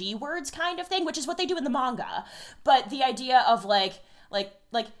ing words kind of thing, which is what they do in the manga. But the idea of,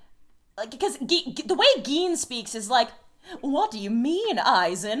 because the way Gin speaks is like, what do you mean,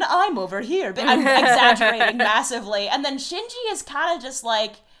 Aizen? I'm over here. But I'm exaggerating massively. And then Shinji is kind of just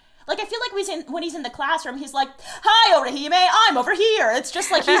like... Like, I feel like when he's in the classroom, he's like, hi, Orihime, I'm over here. It's just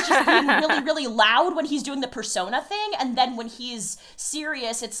like he's just being really, really loud when he's doing the persona thing. And then when he's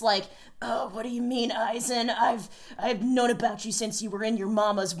serious, it's like, oh, what do you mean, Aizen? I've known about you since you were in your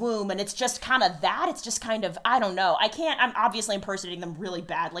mama's womb. And it's just kind of that. It's just kind of, I don't know. I'm obviously impersonating them really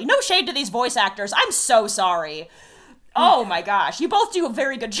badly. No shade to these voice actors. I'm so sorry. Oh my gosh. You both do a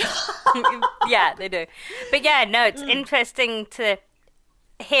very good job. Yeah, they do. But yeah, no, it's interesting to...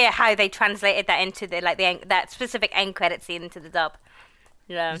 hear how they translated that into that specific end credit scene into the dub.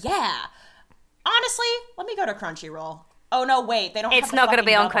 Yeah. Honestly, let me go to Crunchyroll. Oh no, wait, they don't. It's not going to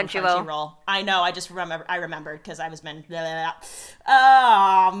be on Crunchyroll. I know. I just remembered because I was been. Blah, blah, blah.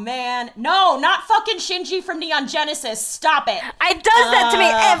 Oh man, no, not fucking Shinji from Neon Genesis. Stop it. It does that to me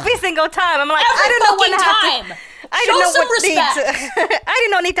every single time. I'm like, I don't know when to. I Show don't know some what respect. I do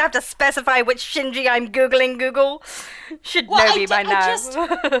not need to have to specify which Shinji I'm googling. Google should know me by now.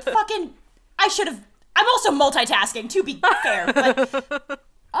 I should have. I'm also multitasking. To be fair, but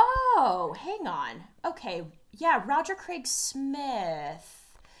oh, hang on. Okay, yeah, Roger Craig Smith.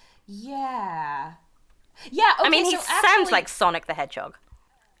 Yeah. Okay, I mean, he sounds like Sonic the Hedgehog.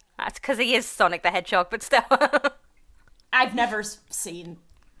 That's because he is Sonic the Hedgehog, but still. I've never seen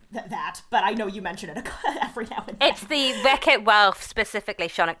that, but I know you mention it every now and then. It's the Wreck-It Ralph, specifically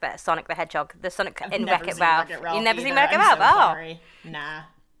Sonic the Hedgehog. The Sonic in Wreck-It Ralph. You've never seen Wreck-It Ralph? So sorry. Nah,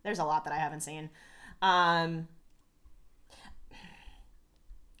 there's a lot that I haven't seen. I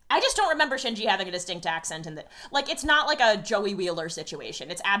just don't remember Shinji having a distinct accent in the... Like, it's not like a Joey Wheeler situation.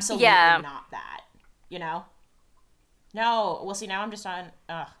 It's absolutely not that, you know? No, well, see, now I'm just on...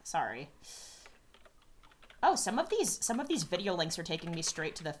 Ugh, sorry. Oh, some of these video links are taking me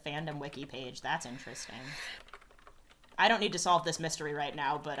straight to the fandom wiki page. That's interesting. I don't need to solve this mystery right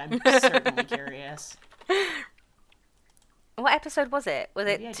now, but I'm certainly curious. What episode was it? Was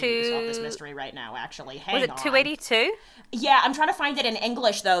Maybe it I do need to solve this mystery right now, actually. Hang on. Was it 282? Yeah, I'm trying to find it in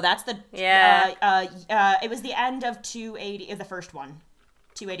English, though. That's the... Yeah. It was the end of 280... The first one.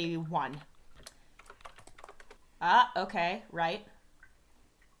 281. Okay, right.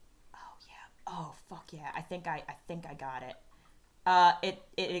 Oh, yeah. Oh, fuck yeah. I think I got it.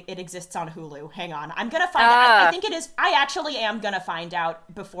 It exists on Hulu. Hang on. I'm gonna find out. I think it is... I actually am gonna find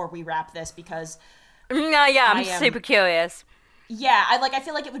out before we wrap this, because... No, yeah, I'm super curious. Yeah, I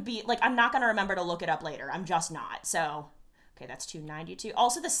feel like it would be, like, I'm not going to remember to look it up later. I'm just not. So, okay, that's 292.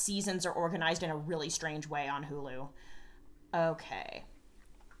 Also, the seasons are organized in a really strange way on Hulu. Okay.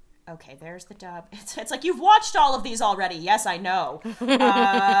 Okay, there's the dub. It's like, you've watched all of these already. Yes, I know.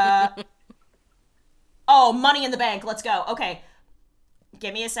 Oh, Money in the Bank. Let's go. Okay.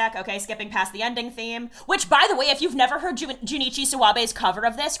 Give me a sec. Okay, skipping past the ending theme. Which, by the way, if you've never heard Junichi Suwabe's cover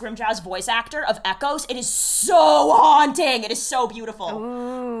of this, Grimjow's voice actor of Echoes, it is so haunting. It is so beautiful.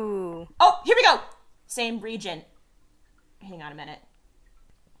 Ooh. Oh, here we go. Same region. Hang on a minute.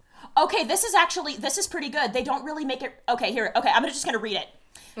 Okay, this is pretty good. They don't really make it... Okay, here. Okay, I'm just going to read it.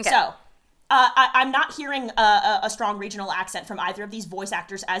 Okay. So, I'm not hearing a strong regional accent from either of these voice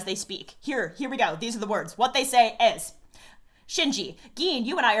actors as they speak. Here we go. These are the words. What they say is... Shinji, Gin,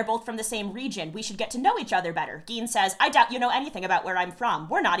 you and I are both from the same region. We should get to know each other better. Gin says, I doubt you know anything about where I'm from.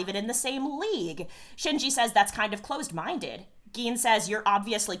 We're not even in the same league. Shinji says that's kind of closed-minded. Gin says you're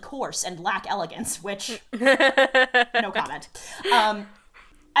obviously coarse and lack elegance, which... no comment. And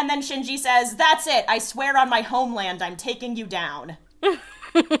then Shinji says, that's it. I swear on my homeland I'm taking you down.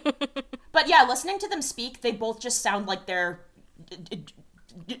 But yeah, listening to them speak, they both just sound like they're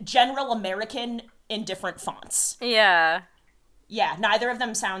general American in different fonts. Yeah. Yeah, neither of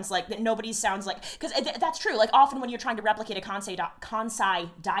them sounds like, nobody sounds like, because that's true. Like, often when you're trying to replicate a Kansai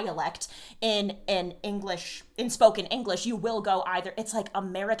dialect in English, in spoken English, you will go either, it's like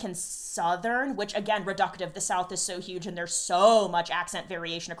American Southern, which again, reductive, the South is so huge and there's so much accent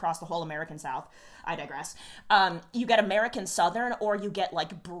variation across the whole American South. I digress. You get American Southern or you get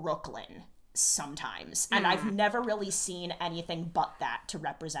like Brooklyn sometimes. And I've never really seen anything but that to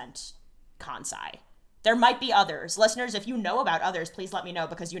represent Kansai. There might be others. Listeners, if you know about others, please let me know,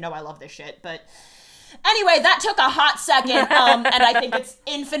 because you know I love this shit. But anyway, that took a hot second, and I think it's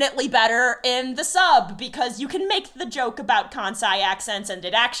infinitely better in the sub, because you can make the joke about Kansai accents, and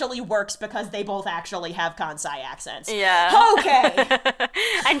it actually works because they both actually have Kansai accents. Yeah. Okay.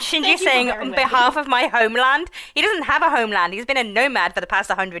 And Shinji saying, on behalf of my homeland, he doesn't have a homeland. He's been a nomad for the past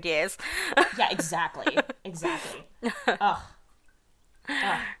 100 years. Yeah, exactly. Exactly. Ugh.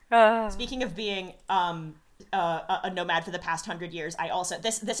 Speaking of being a nomad for the past 100 years, I also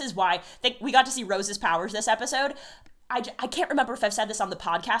this is why we got to see Rose's powers this episode. I can't remember if I've said this on the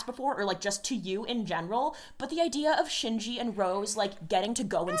podcast before or like just to you in general, but the idea of Shinji and Rose like getting to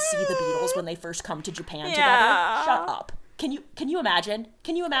go and see the Beatles when they first come to Japan together. Shut up. Can you imagine?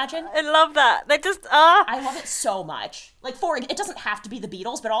 Can you imagine? I love that. They just I love it so much. Like, it doesn't have to be the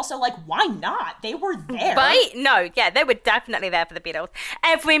Beatles, but also, like, why not? They were there. Right? No, yeah, they were definitely there for the Beatles.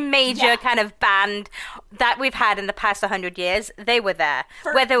 Every major kind of band that we've had in the past 100 years, they were there.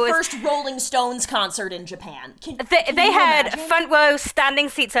 Whether it was first Rolling Stones concert in Japan. They had imagine? Front row standing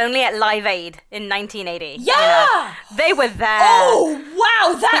seats only at Live Aid in 1980. Yeah! You know? They were there. Oh,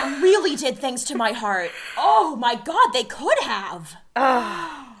 wow, that really did things to my heart. Oh, my God, they could have.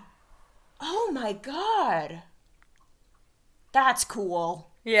 Oh, my God. That's cool.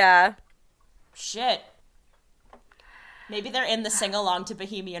 Yeah. Shit. Maybe they're in the sing-along to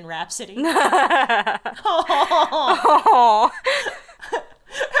Bohemian Rhapsody. Oh.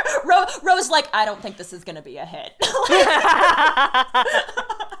 Rose like, I don't think this is gonna be a hit.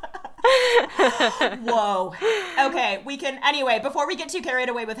 Whoa. Okay, we can... Anyway, before we get too carried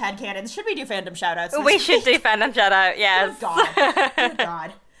away with headcanons, should we do fandom shoutouts? We should do fandom shoutout, yes. Good God. Good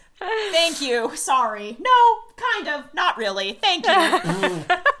God. Thank you. Sorry. No, kind of. Not really. Thank you.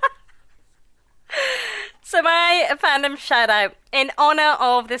 So my fandom shout out, in honor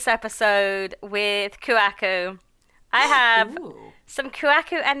of this episode with Kuaku, I have some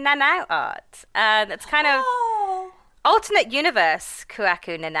Kuaku and Nanao art. And it's kind of alternate universe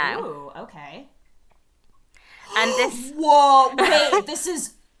Kuaku Nanao. Ooh, okay. And this... Whoa, wait, this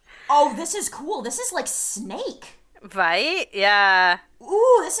is cool. This is like Snake. Right? Yeah.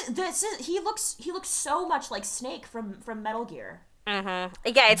 Ooh, this is he looks so much like Snake from Metal Gear. Mm-hmm.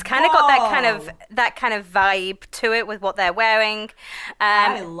 Yeah, it's kind of got that kind of vibe to it with what they're wearing.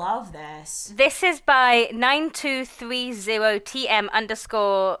 I love this. This is by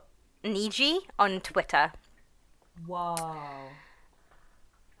 9230TM_Niji on Twitter. Whoa.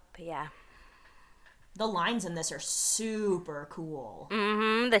 But yeah. The lines in this are super cool.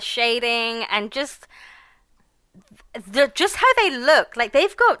 The shading and just how they look. Like,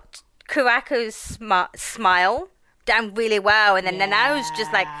 they've got Kuraku's smile down really well, and then Nanao's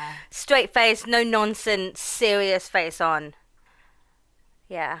just like straight face, no nonsense, serious face on.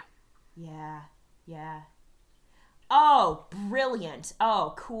 Yeah. Yeah. Oh, brilliant.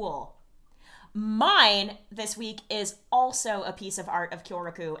 Oh, cool. Mine this week is also a piece of art of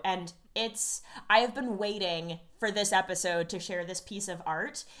Kyoraku, and I have been waiting for this episode to share this piece of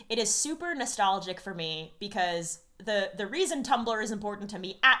art. It is super nostalgic for me because the reason Tumblr is important to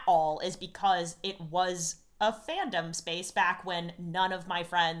me at all is because it was a fandom space back when none of my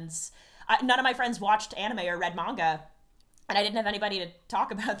friends watched anime or read manga. And I didn't have anybody to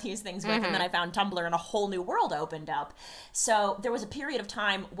talk about these things with, and then I found Tumblr and a whole new world opened up. So there was a period of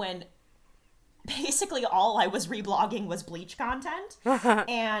time when basically all I was reblogging was Bleach content.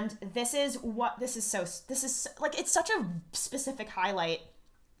 And this is it's such a specific highlight.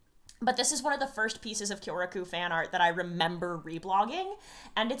 But this is one of the first pieces of Kyoraku fan art that I remember reblogging,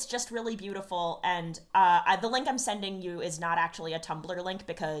 and it's just really beautiful. And the link I'm sending you is not actually a Tumblr link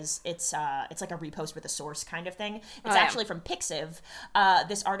because it's like a repost with a source kind of thing. It's actually from Pixiv.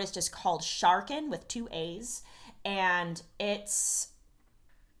 This artist is called Sharkin with 2 A's, and it's,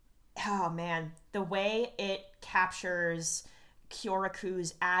 oh man, the way it captures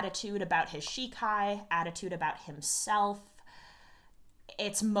Kyoraku's attitude about his shikai, attitude about himself.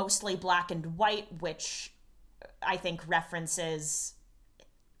 It's mostly black and white, which I think references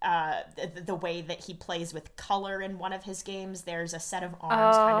the way that he plays with color in one of his games. There's a set of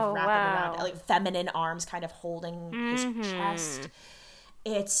arms kind of wrapping around, like feminine arms kind of holding his chest.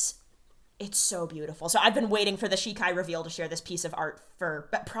 It's so beautiful. So I've been waiting for the Shikai reveal to share this piece of art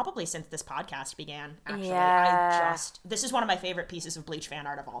but probably since this podcast began, actually. Yeah. This is one of my favorite pieces of Bleach fan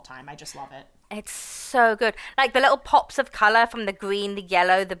art of all time. I just love it. It's so good. Like, the little pops of color from the green, the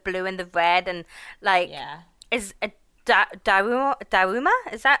yellow, the blue, and the red, and like, is a Daruma?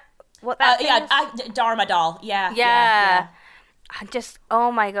 Is that what that is? Dharma doll. Yeah. I just,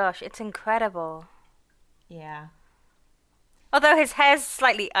 oh my gosh, it's incredible. Yeah. Although his hair's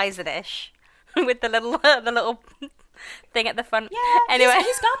slightly Eisenish with the little thing at the front. Yeah. Anyway,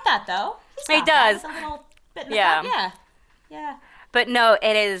 he's got that though. He does. A little bit in the front. Yeah. But no,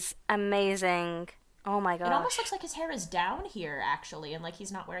 it is amazing. Oh my gosh. It almost looks like his hair is down here, actually, and like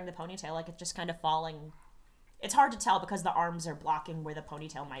he's not wearing the ponytail, like it's just kind of falling. It's hard to tell because the arms are blocking where the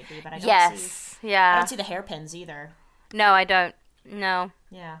ponytail might be, but I don't I don't see the hairpins either. No, I don't. No.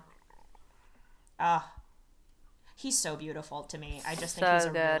 Yeah. He's so beautiful to me. I just think So he's a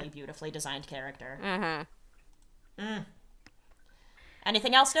good. really beautifully designed character.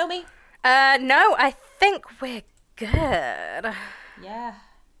 Anything else, Nomi? No, I think we're good. Yeah.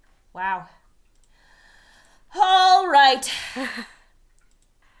 Wow. All right.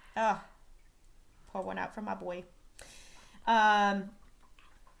 Pour one out for my boy.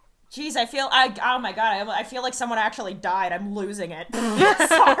 Geez, oh my god, I feel like someone actually died. I'm losing it.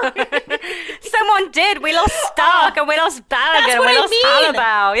 Sorry. Someone did. We lost Stark and we lost Bag and we lost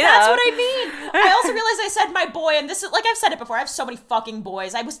Halibau. You That's know. what I mean. I also realized I said my boy, and this is, like I've said it before, I have so many fucking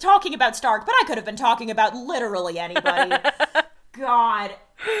boys. I was talking about Stark, but I could have been talking about literally anybody. God.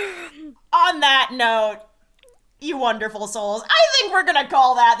 On that note, you wonderful souls, I think we're gonna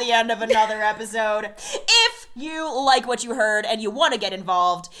call that the end of another episode. If you like what you heard and you want to get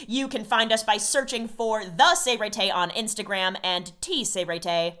involved, you can find us by searching for The Seirete on Instagram and T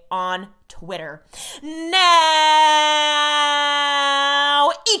Seirete on Twitter. Now,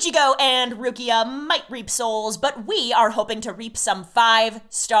 Ichigo and Rukia might reap souls, but we are hoping to reap some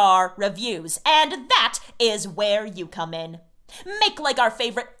 5-star reviews, and that is where you come in. Make like our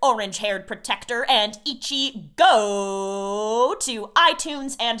favorite orange-haired protector and go to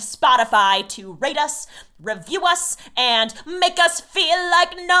iTunes and Spotify to rate us, review us, and make us feel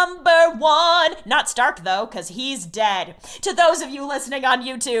like number one. Not Stark, though, because he's dead. To those of you listening on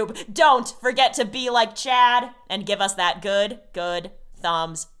YouTube, don't forget to be like Chad and give us that good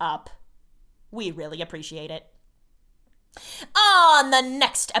thumbs up. We really appreciate it. On the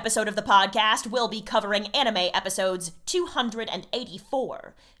next episode of the podcast, we'll be covering anime episodes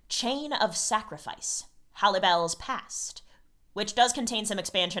 284, Chain of Sacrifice, Halibel's Past, which does contain some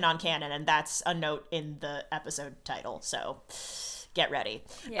expansion on canon, and that's a note in the episode title, so get ready.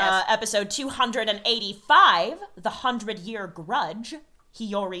 Yes. Episode 285, The 100-Year Grudge,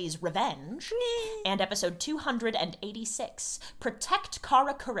 Hiyori's Revenge, and episode 286, Protect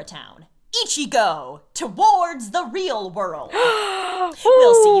Karakura Town, Ichigo towards the real world. We'll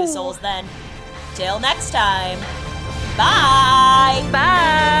see you souls then. Till next time. Bye!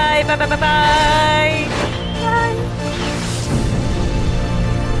 Bye! Bye! Bye! Bye! Bye!